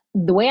 honestly,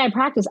 the way I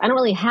practice, I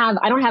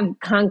don't have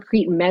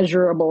concrete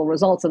measurable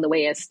results in the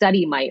way a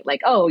study might,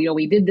 like,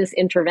 we did this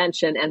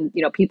intervention and,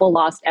 people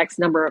lost X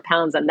number of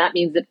pounds and that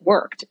means it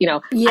worked.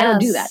 Yes. I don't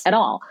do that at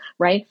all.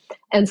 Right.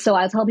 And so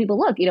I tell people,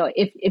 look,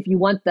 if you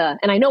want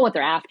and I know what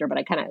they're after, but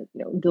I kind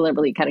of,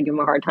 deliberately kind of give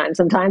them a hard time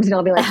sometimes,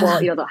 I'll be like,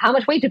 well, how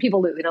much weight do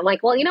people lose? And I'm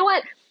like, well, you know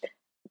what?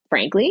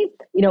 Frankly,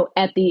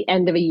 at the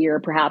end of a year,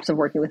 perhaps, of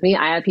working with me,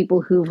 I have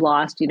people who've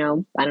lost,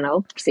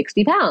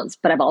 60 pounds,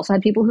 but I've also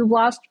had people who've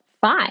lost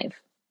 5.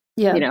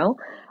 Yeah.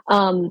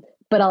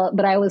 But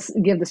I always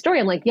give the story.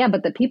 I'm like, yeah,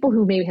 but the people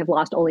who maybe have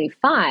lost only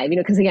 5,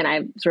 because again, I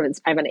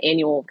have an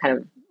annual kind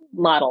of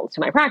model to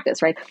my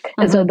practice, right?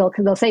 And so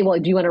they'll say, well,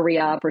 do you want to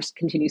re-up or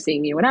continue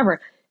seeing me or whatever?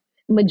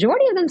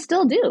 Majority of them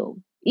still do,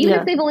 even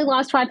if they've only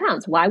lost 5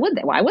 pounds. Why would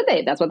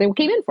they? That's what they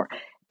came in for.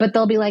 But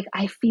they'll be like,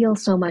 I feel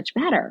so much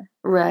better.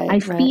 Right. I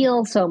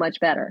feel so much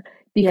better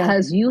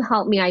because you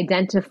helped me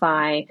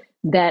identify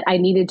that I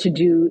needed to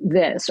do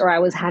this, or I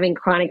was having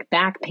chronic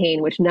back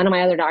pain, which none of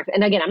my other doctors,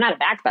 and again, I'm not a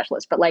back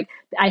specialist, but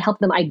I helped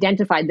them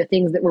identify the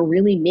things that were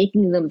really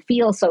making them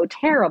feel so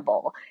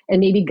terrible and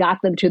maybe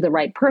got them to the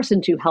right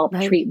person to help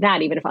treat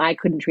that, even if I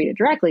couldn't treat it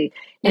directly.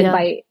 And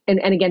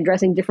and again,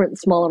 addressing different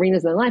small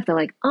arenas in their life, they're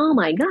like, oh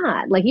my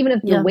God, like even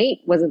if the weight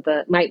wasn't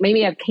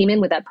maybe I came in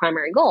with that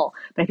primary goal,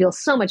 but I feel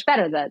so much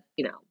better that,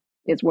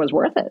 it was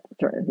worth it,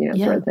 sort of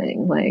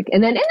thing.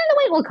 And then the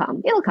weight will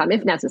come. It'll come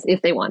if necessary,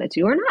 if they wanted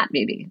to or not,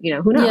 maybe,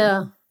 who knows?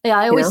 Yeah. Yeah.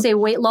 I always say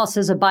weight loss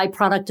is a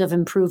byproduct of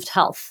improved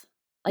health.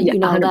 I say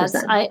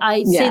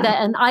that.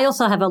 And I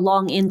also have a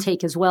long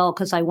intake as well,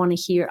 because I want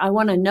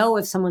to know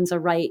if someone's a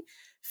right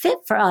fit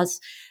for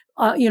us.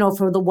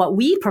 For what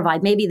we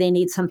provide, maybe they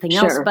need something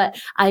else, but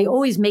I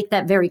always make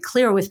that very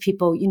clear with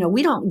people.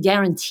 We don't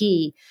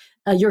guarantee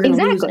you're going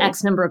to lose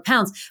X number of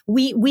pounds.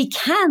 We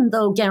can,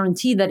 though,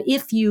 guarantee that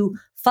if you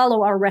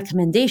follow our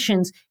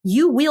recommendations,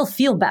 you will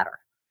feel better.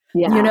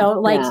 Yeah.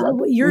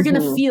 You're going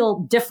to feel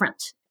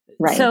different.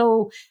 Right.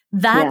 So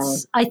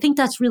I think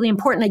that's really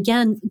important.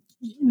 Again,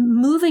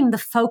 moving the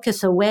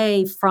focus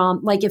away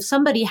from, like, if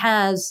somebody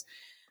has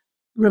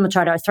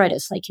rheumatoid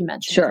arthritis, like you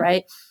mentioned,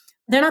 right?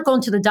 They're not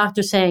going to the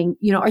doctor saying,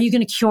 are you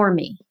going to cure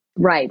me?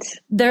 Right.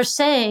 They're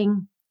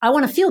saying, I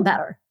want to feel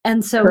better.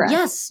 And so,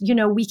 yes,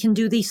 we can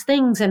do these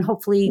things, and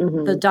hopefully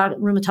the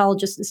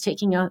rheumatologist is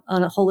taking a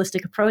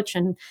holistic approach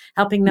and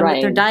helping them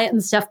with their diet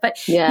and stuff. But,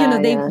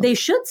 they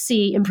should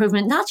see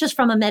improvement, not just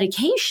from a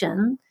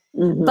medication,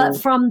 but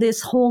from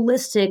this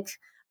holistic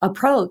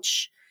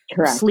approach.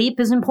 Correct. Sleep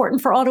is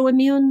important for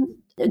autoimmune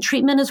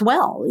treatment as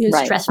well.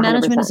 Stress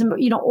management is,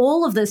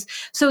 all of this.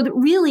 So that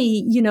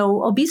really,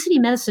 obesity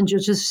medicine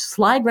just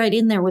slide right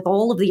in there with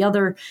all of the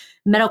other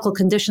medical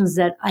conditions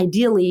that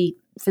ideally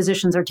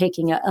physicians are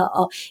taking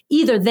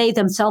either they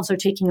themselves are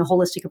taking a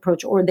holistic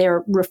approach, or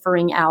they're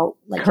referring out,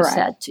 like you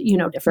said,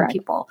 to, different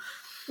people.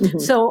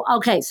 So,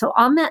 so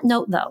on that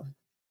note though,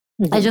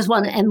 I just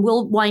want to, and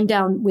we'll wind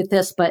down with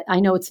this, but I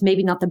know it's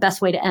maybe not the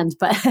best way to end,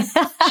 but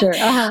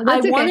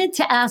I wanted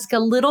to ask a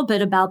little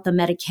bit about the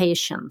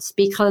medications,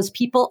 because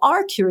people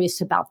are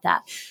curious about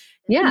that.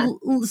 Yeah.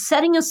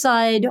 Setting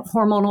aside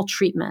hormonal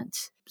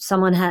treatment,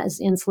 someone has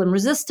insulin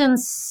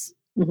resistance,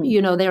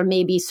 there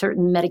may be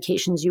certain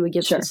medications you would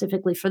give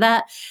specifically for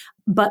that.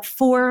 But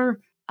for,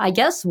 I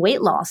guess,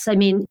 weight loss, I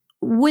mean,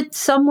 would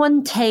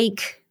someone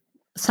take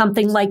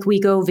something like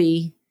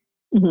Wegovy,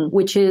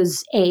 which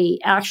is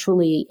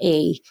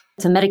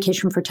it's a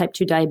medication for type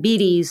 2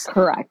 diabetes.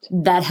 Correct.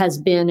 That has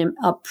been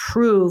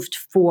approved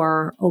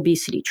for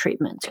obesity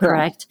treatment,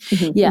 correct?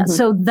 Yeah.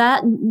 So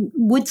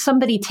would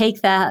somebody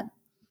take that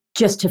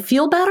just to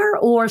feel better,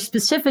 or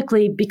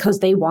specifically because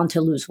they want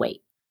to lose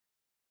weight?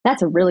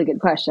 That's a really good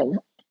question.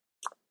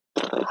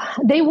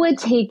 They would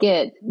take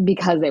it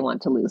because they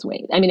want to lose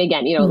weight. I mean,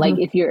 again, like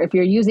if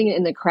you're using it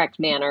in the correct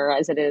manner,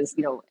 as it is,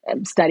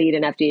 studied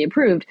and FDA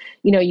approved,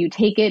 you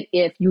take it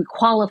if you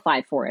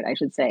qualify for it, I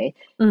should say.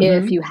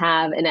 If you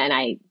have, and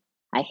I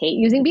hate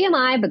using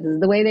BMI, but this is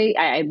the way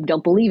I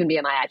don't believe in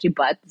BMI actually,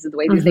 but this is the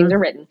way these things are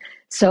written.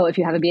 So if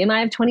you have a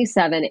BMI of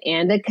 27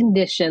 and a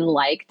condition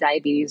like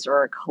diabetes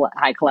or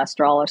high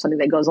cholesterol or something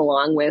that goes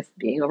along with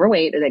being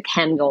overweight, or that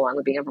can go along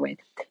with being overweight,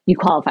 you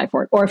qualify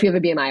for it. Or if you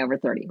have a BMI over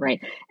 30, right?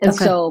 And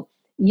so,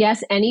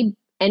 yes,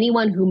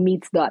 anyone who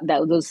meets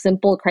those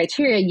simple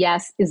criteria,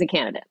 yes, is a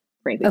candidate,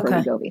 frankly, for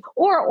Wegovy.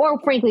 Or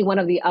frankly, one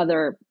of the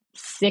other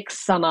 6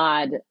 some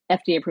odd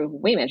FDA approved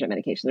weight management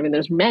medications. I mean,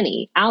 there's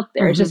many out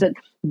there. It's just that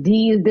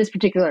this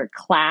particular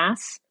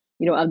class,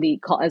 of the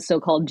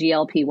so-called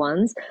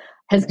GLP-1s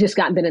has just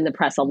been in the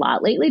press a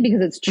lot lately,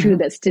 because it's true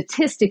that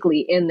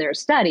statistically in their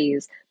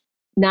studies,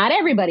 not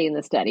everybody in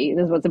the study,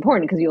 this is what's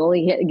important, because you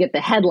only get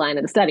the headline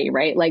of the study,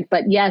 right?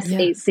 But yes,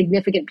 a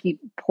significant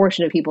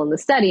portion of people in the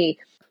study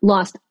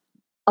lost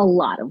a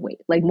lot of weight,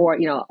 like more,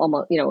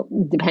 almost,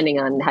 depending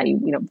on how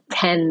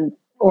 10%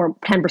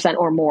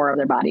 or more of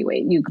their body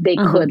weight, they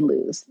could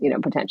lose,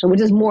 potential,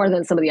 which is more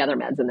than some of the other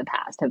meds in the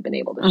past have been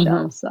able to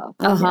show. So,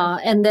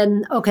 And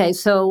then,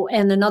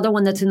 and another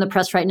one that's in the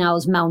press right now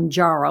is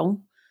Mounjaro.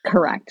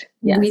 Correct.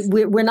 Yes.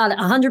 We're not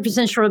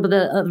 100% sure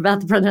about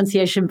the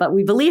pronunciation, but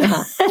we believe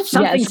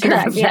something's to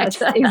that effect. Yes,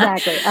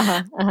 exactly.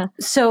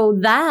 So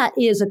that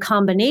is a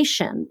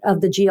combination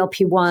of the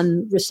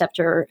GLP-1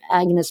 receptor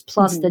agonist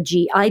plus the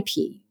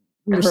GIP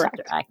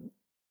receptor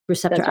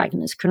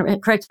agonist.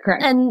 Correct.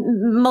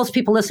 And most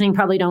people listening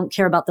probably don't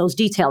care about those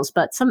details,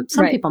 but some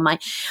people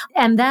might.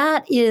 And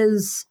that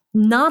is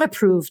not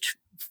approved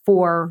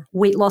for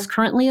weight loss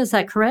currently. Is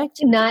that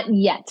correct? Not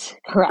yet.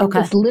 Correct. Okay.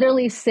 It's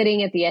literally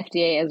sitting at the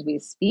FDA as we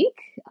speak,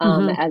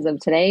 as of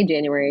today,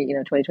 January,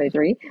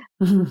 2023.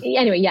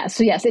 Anyway, yes.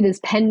 So yes, it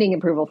is pending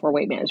approval for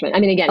weight management. I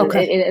mean, again,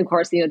 of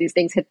course, these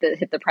things hit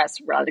the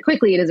press rather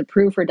quickly. It is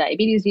approved for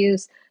diabetes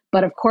use.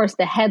 But of course,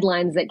 the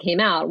headlines that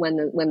came out when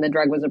the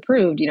drug was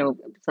approved,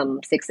 some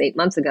 6-8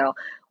 months ago,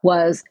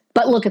 was,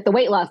 but look at the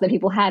weight loss that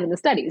people had in the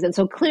studies. And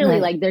so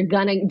clearly, they're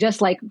gonna,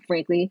 just like,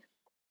 frankly,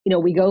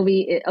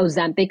 Wegovy,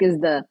 Ozempic is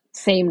the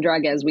same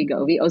drug as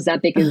Wegovy.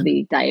 Ozempic is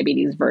the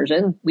diabetes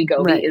version.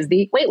 Wegovy is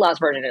the weight loss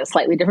version in a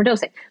slightly different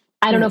dosing.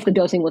 I don't know if the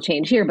dosing will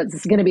change here, but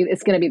it's going to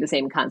be the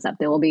same concept.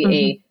 There will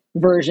be a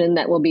version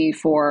that will be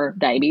for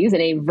diabetes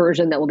and a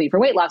version that will be for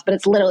weight loss, but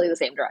it's literally the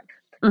same drug.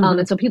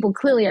 And so people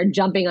clearly are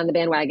jumping on the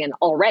bandwagon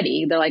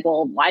already. They're like,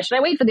 well, why should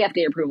I wait for the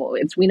FDA approval?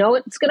 We know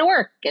it's going to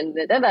work, and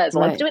so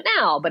let's do it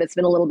now. But it's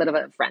been a little bit of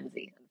a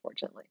frenzy,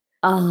 unfortunately.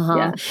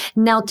 Yeah.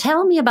 Now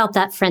tell me about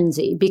that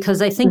frenzy,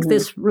 because I think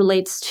this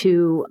relates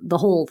to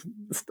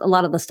a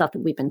lot of the stuff that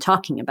we've been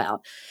talking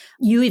about.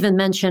 You even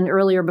mentioned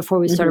earlier before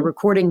we started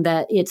recording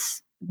that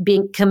it's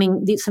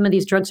some of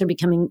these drugs are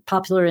becoming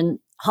popular in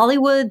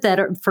Hollywood, that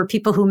are for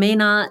people who may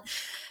not.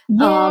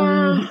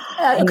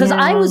 Because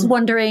I was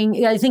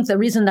wondering, I think the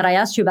reason that I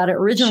asked you about it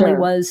originally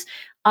was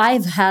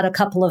I've had a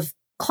couple of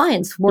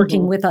clients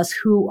working with us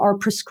who are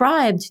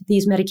prescribed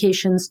these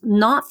medications,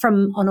 not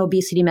from an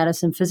obesity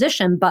medicine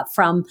physician, but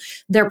from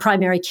their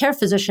primary care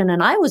physician.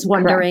 And I was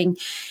wondering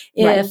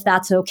if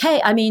that's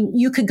okay. I mean,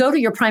 you could go to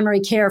your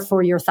primary care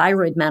for your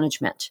thyroid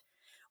management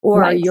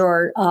or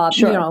your,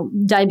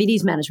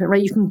 diabetes management,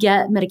 right? You can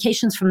get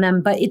medications from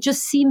them, but it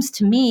just seems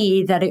to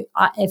me that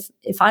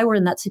if I were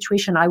in that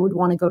situation, I would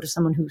want to go to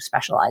someone who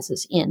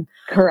specializes in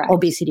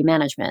obesity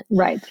management.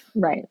 Right.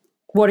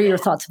 What are your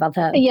thoughts about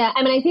that? Yeah.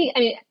 I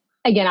mean,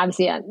 again,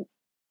 obviously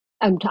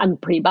I'm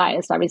pretty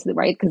biased, obviously,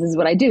 right? Because this is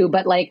what I do,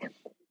 but like,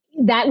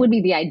 that would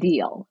be the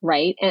ideal,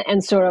 right?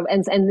 And sort of,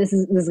 and this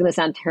is going to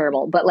sound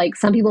terrible, but like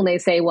some people may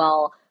say,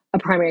 well, a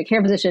primary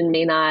care physician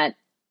may not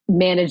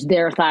manage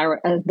their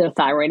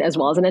thyroid as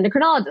well as an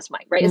endocrinologist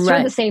might, right? It's sort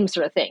of the same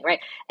sort of thing, right?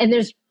 And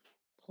there's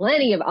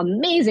plenty of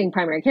amazing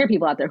primary care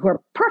people out there who are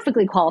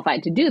perfectly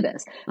qualified to do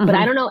this. But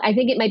I don't know, I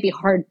think it might be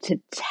hard to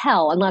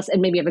tell unless,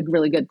 and maybe you have a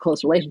really good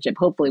close relationship,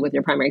 hopefully, with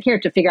your primary care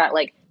to figure out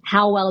like,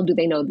 how well do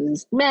they know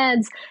these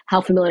meds? How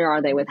familiar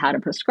are they with how to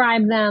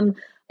prescribe them?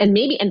 And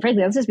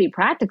frankly, let's just be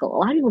practical. A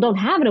lot of people don't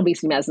have an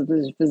obesity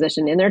medicine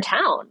physician in their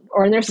town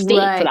or in their state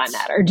for that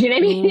matter. Do you know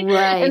what I mean?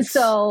 Right. And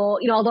so,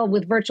 although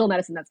with virtual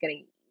medicine, that's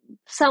getting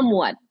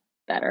somewhat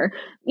better,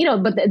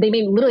 but they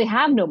may literally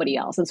have nobody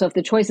else. And so if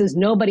the choice is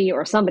nobody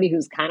or somebody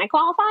who's kind of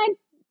qualified,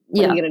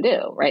 what are you going to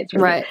do?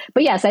 Right.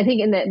 But yes, I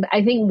think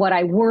what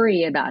I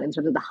worry about in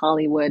sort of the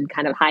Hollywood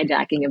kind of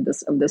hijacking of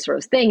this sort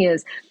of thing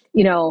is,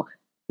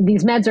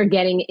 these meds are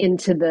getting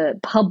into the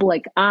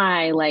public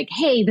eye, like,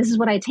 hey, this is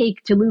what I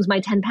take to lose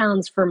my 10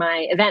 pounds for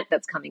my event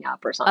that's coming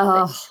up or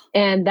something.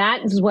 And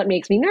that is what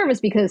makes me nervous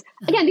because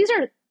again,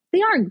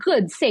 they are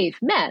good, safe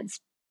meds,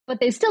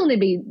 but they still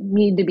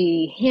need to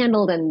be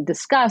handled and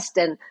discussed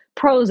and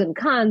pros and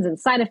cons and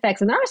side effects.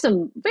 And there are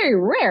some very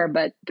rare,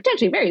 but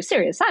potentially very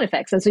serious side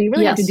effects. And so you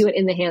really have to do it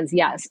in the hands,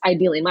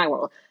 ideally in my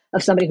world,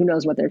 of somebody who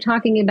knows what they're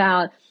talking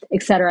about,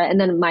 et cetera. And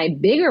then my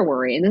bigger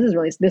worry, and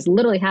this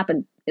literally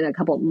happened in a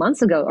couple of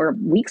months ago or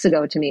weeks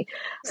ago to me,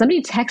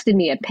 somebody texted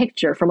me a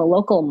picture from a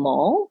local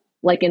mall,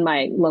 like in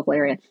my local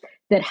area,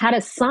 that had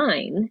a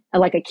sign,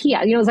 like a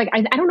kiosk. It was like,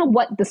 I don't know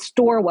what the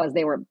store was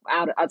they were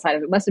outside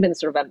of. It must have been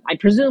sort of I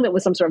presume it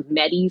was some sort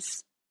of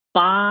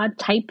spa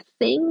type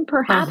thing,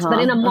 perhaps, but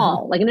in a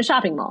mall, like in a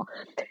shopping mall.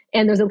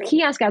 And there's a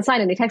kiosk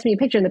outside, and they texted me a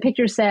picture, and the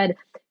picture said,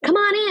 "Come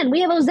on in,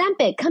 we have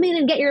Ozempic. Come in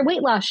and get your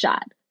weight loss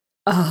shot."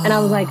 And I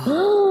was like,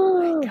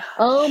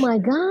 oh my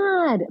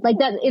God. Like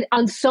that,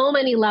 on so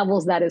many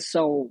levels, that is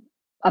so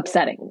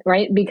upsetting,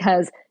 right?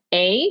 Because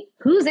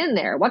who's in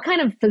there? What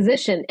kind of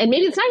physician? And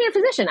maybe it's not your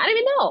physician. I don't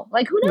even know.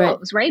 Like, who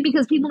knows, right?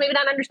 Because people maybe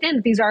not understand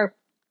that these are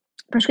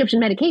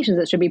prescription medications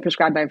that should be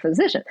prescribed by a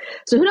physician.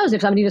 So who knows if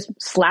somebody just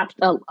slapped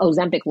a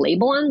Ozempic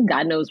label on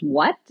God knows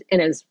what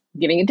and is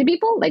giving it to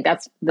people? Like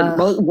that's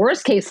the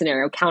worst case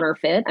scenario,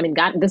 counterfeit. I mean,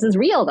 God, this is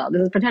real though.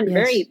 This is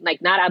very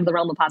like not out of the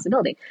realm of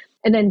possibility.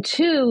 And then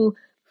two,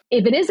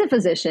 if it is a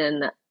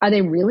physician, are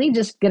they really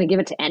just going to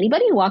give it to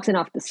anybody who walks in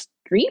off the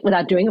street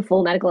without doing a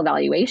full medical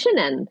evaluation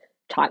and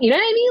talk? You know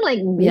what I mean?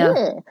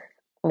 Like,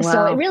 Wow.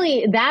 So it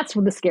really, that's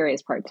what the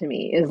scariest part to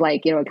me is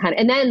like,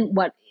 and then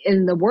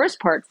in the worst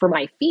part for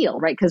my field,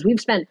 right? Because we've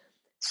spent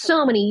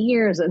so many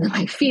years in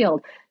my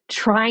field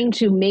trying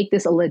to make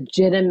this a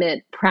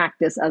legitimate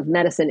practice of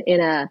medicine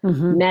in a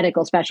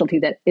medical specialty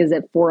that is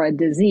it for a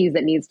disease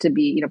that needs to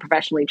be,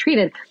 professionally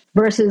treated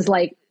versus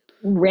like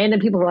random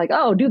people who are like,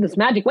 oh, do this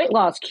magic weight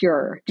loss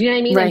cure. Do you know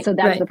what I mean? And so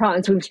that's the problem.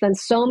 And so we've spent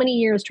so many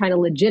years trying to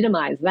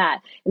legitimize that.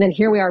 And then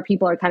here we are,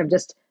 people are kind of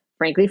just,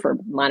 frankly, for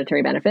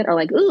monetary benefit, are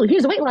like, ooh,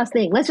 here's a weight loss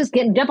thing. Let's just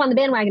jump on the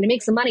bandwagon and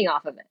make some money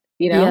off of it.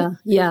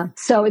 Yeah.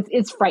 So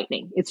it's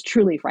frightening. It's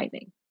truly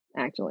frightening,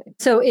 actually.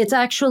 So it's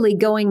actually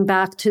going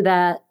back to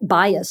that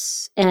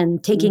bias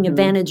and taking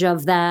advantage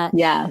of that.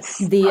 Yes.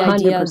 The 100%.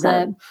 Idea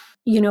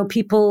that,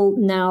 people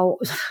now,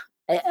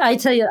 I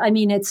tell you, I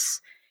mean,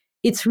 it's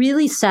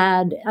really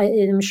sad.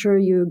 I'm sure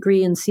you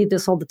agree and see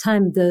this all the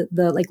time. The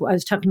like I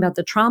was talking about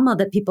the trauma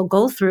that people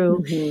go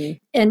through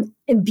and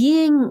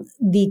being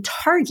the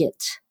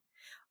target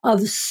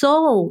of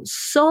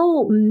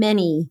so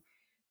many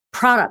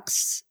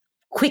products,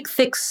 quick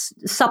fix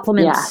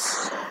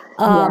supplements,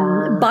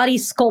 body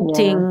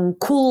sculpting,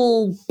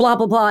 cool, blah,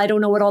 blah, blah. I don't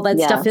know what all that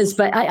stuff is,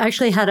 but I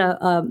actually had a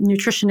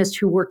nutritionist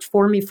who worked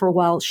for me for a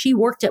while. She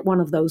worked at one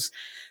of those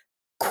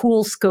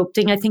cool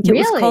sculpting, I think it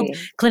was called,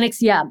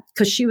 clinics. Yeah.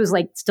 Cause she was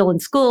like still in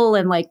school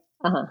and like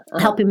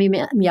helping me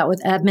out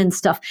with admin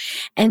stuff.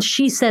 And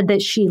she said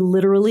that she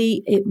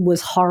literally, it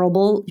was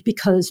horrible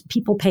because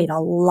people paid a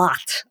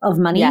lot of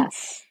money.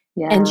 Yes.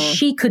 Yeah. And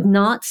she could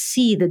not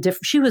see the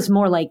difference. She was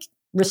more like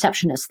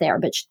receptionist there,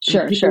 but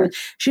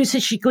she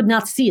said she could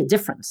not see a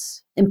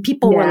difference. And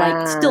people were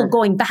like still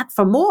going back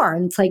for more.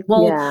 And it's like,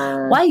 well,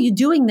 why are you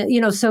doing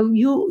that? So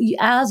you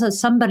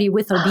as somebody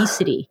with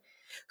obesity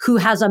who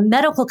has a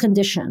medical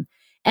condition,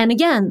 and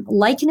again,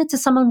 liken it to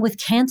someone with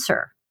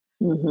cancer.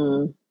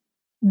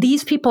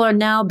 these people are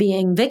now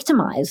being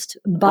victimized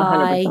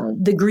by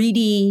 100%. the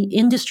greedy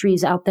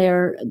industries out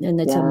there. And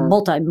it's a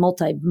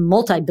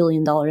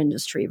multi-billion dollar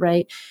industry,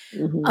 right?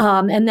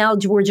 And now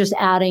we're just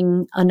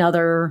adding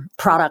another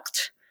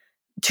product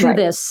to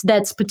this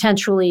that's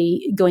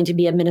potentially going to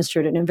be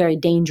administered in a very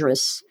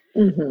dangerous,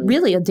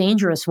 really a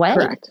dangerous way.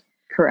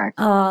 Correct.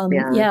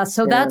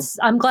 So that's,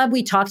 I'm glad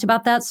we talked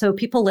about that. So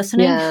people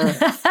listening.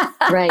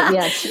 Right.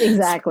 Yes,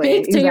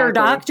 exactly. Speak to your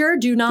doctor.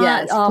 Do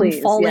not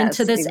fall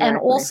into this. Exactly. And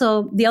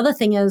also the other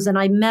thing is, and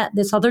I met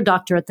this other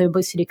doctor at the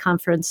obesity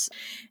conference.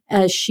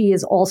 She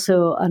is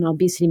also an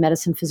obesity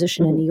medicine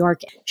physician in New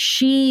York.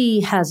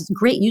 She has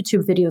great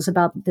YouTube videos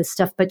about this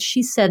stuff, but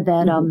she said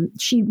that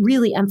she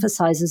really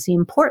emphasizes the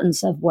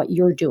importance of what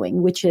you're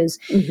doing, which is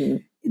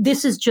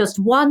this is just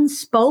one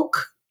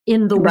spoke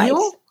in the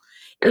wheel.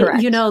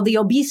 Correct. The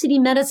obesity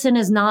medicine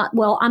is not,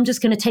 well, I'm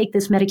just going to take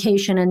this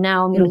medication and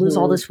now I'm going to lose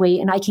all this weight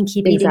and I can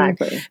keep eating,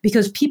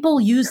 because people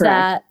use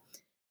that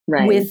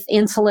with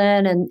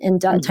insulin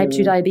and type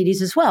 2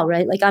 diabetes as well,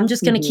 right? Like I'm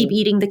just going to keep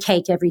eating the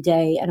cake every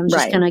day and I'm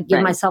just going to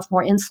give myself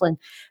more insulin.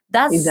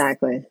 That's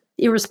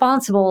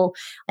irresponsible.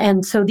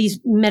 And so these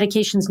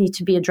medications need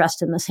to be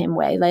addressed in the same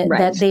way,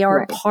 that they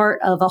are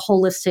part of a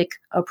holistic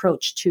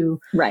approach to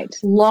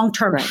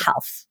long-term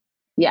health.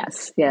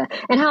 Yes. Yeah.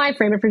 And how I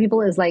frame it for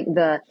people is like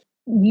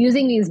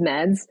using these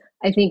meds,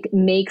 I think,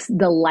 makes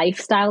the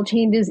lifestyle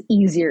changes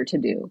easier to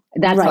do.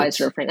 That's how I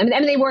sort of frame it. I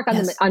mean, they work on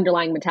the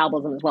underlying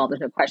metabolism as well.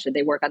 There's no question.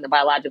 They work on the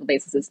biological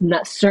basis. It's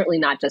certainly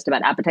not just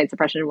about appetite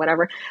suppression or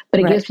whatever, but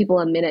it gives people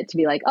a minute to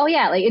be like, oh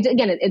yeah, like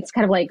it's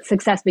kind of like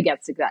success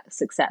begets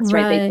success,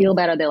 right? They feel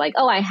better. They're like,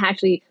 oh,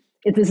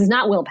 this is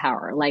not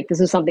willpower. Like this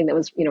is something that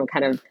was,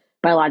 kind of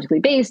biologically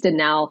based. And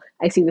now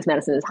I see this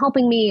medicine is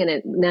helping me.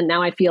 And then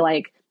now I feel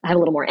like I have a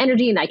little more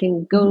energy and I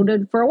can go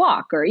for a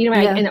walk or,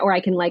 or I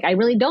can I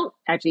really don't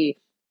actually,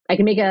 I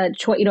can make a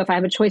choice, if I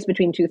have a choice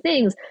between two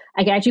things,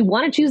 I can actually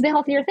want to choose the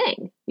healthier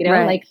thing,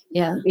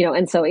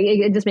 and so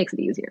it just makes it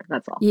easier.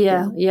 That's all.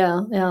 Yeah.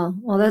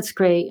 Well, that's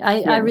great.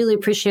 I really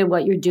appreciate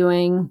what you're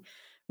doing,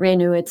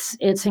 Renu.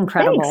 It's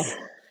incredible. Thanks.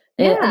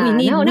 We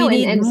need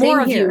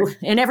more of you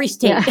in every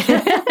state.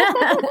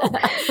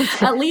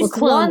 At least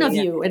one of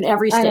you in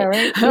every state. I know,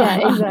 right?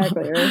 Yeah,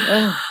 exactly.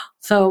 Right.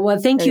 So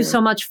thank you so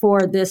much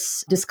for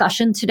this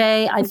discussion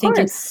today. I think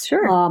it's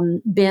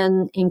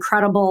been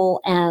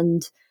incredible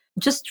and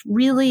just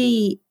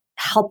really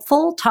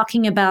helpful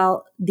talking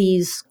about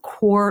these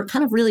core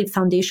kind of really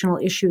foundational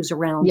issues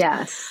around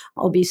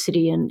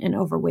obesity and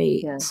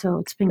overweight. Yeah. So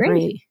it's been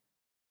great.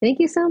 Thank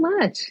you so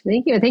much.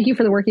 Thank you. And thank you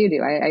for the work you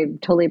do. I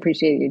totally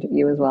appreciate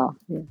you as well.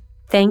 Yeah.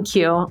 Thank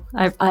you.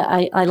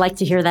 I like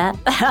to hear that,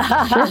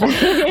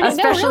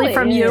 especially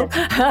from you.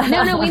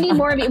 No, we need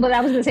more of you. Well,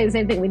 I was going to say the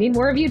same thing. We need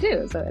more of you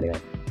too. So anyway,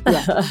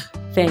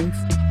 thanks.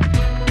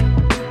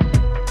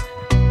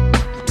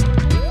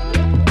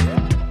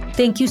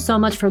 Thank you so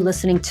much for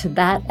listening to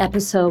that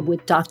episode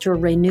with Dr.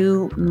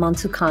 Renu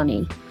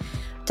Mansukhani.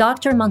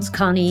 Dr.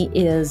 Mansukhani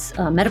is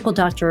a medical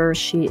doctor.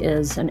 She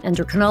is an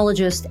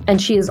endocrinologist,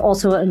 and she is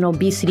also an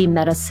obesity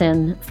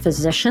medicine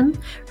physician.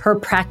 Her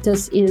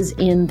practice is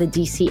in the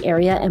DC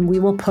area, and we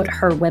will put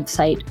her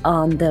website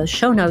on the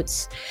show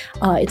notes.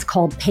 It's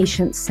called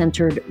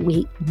Patient-Centered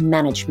Weight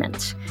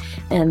Management,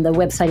 and the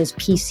website is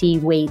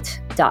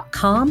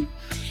pcweight.com.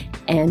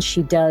 And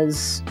she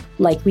does,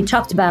 like we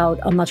talked about,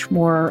 a much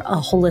more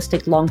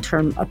holistic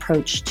long-term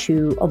approach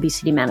to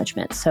obesity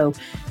management. So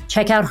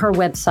check out her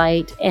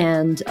website.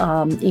 And,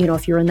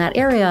 if you're in that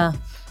area,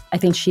 I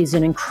think she's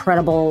an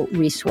incredible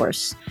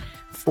resource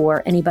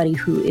for anybody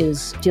who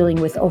is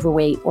dealing with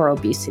overweight or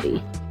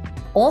obesity.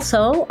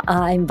 Also,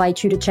 I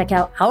invite you to check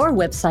out our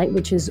website,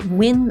 which is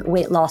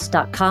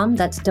winweightloss.com.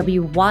 That's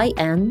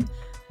WYN.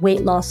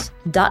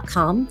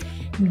 weightloss.com.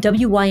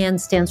 WYN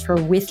stands for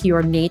With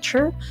Your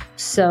Nature.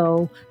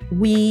 So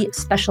we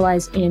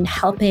specialize in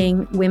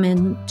helping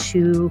women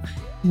to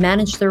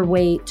manage their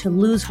weight, to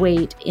lose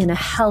weight in a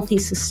healthy,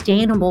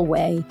 sustainable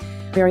way,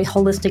 very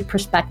holistic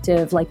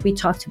perspective. Like we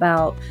talked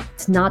about,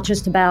 it's not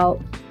just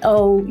about,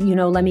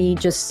 let me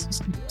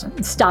just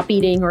stop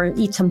eating or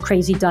eat some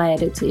crazy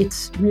diet.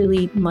 It's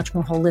really much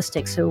more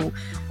holistic. So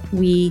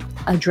we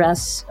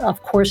address,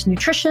 of course,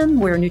 nutrition.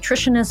 We're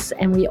nutritionists,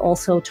 and we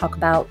also talk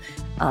about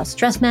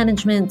stress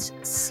management,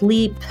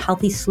 sleep,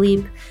 healthy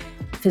sleep,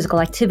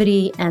 physical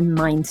activity, and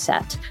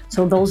mindset.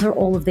 So those are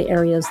all of the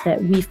areas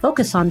that we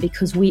focus on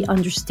because we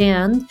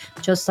understand,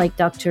 just like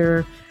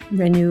Dr.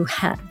 Renu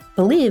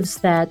believes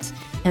that,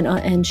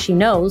 and she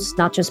knows,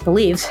 not just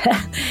believes,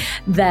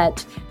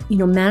 that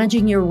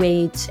managing your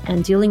weight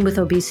and dealing with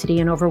obesity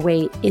and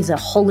overweight is a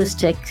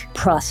holistic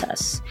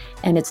process.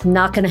 And it's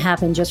not going to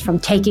happen just from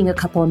taking a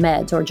couple of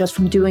meds or just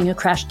from doing a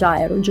crash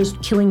diet or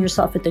just killing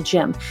yourself at the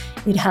gym.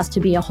 It has to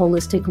be a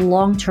holistic,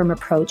 long-term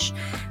approach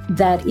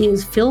that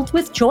is filled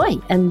with joy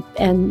and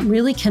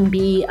really can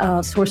be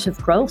a source of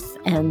growth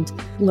and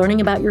learning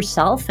about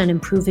yourself and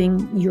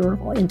improving your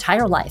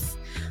entire life.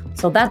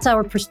 So that's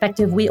our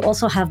perspective. We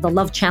also have the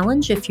Love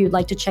Challenge, if you'd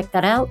like to check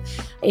that out.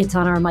 It's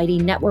on our Mighty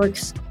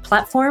Networks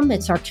platform.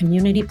 It's our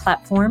community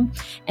platform,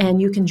 and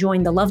you can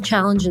join the Love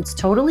Challenge. It's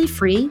totally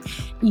free.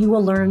 You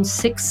will learn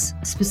 6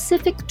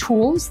 specific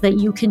tools that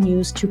you can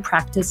use to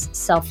practice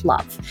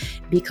self-love,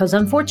 because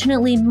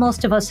unfortunately,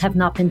 most of us have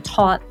not been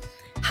taught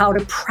how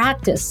to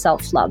practice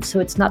self-love. So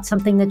it's not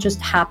something that just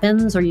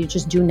happens or you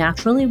just do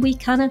naturally.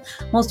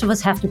 Most of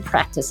us have to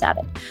practice at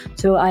it.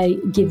 So I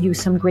give you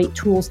some great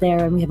tools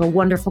there, and we have a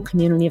wonderful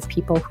community of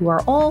people who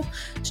are all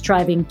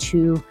striving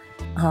to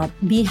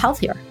be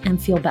healthier and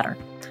feel better.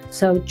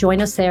 So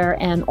join us there,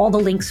 and all the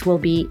links will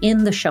be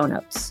in the show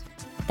notes.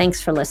 Thanks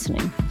for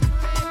listening.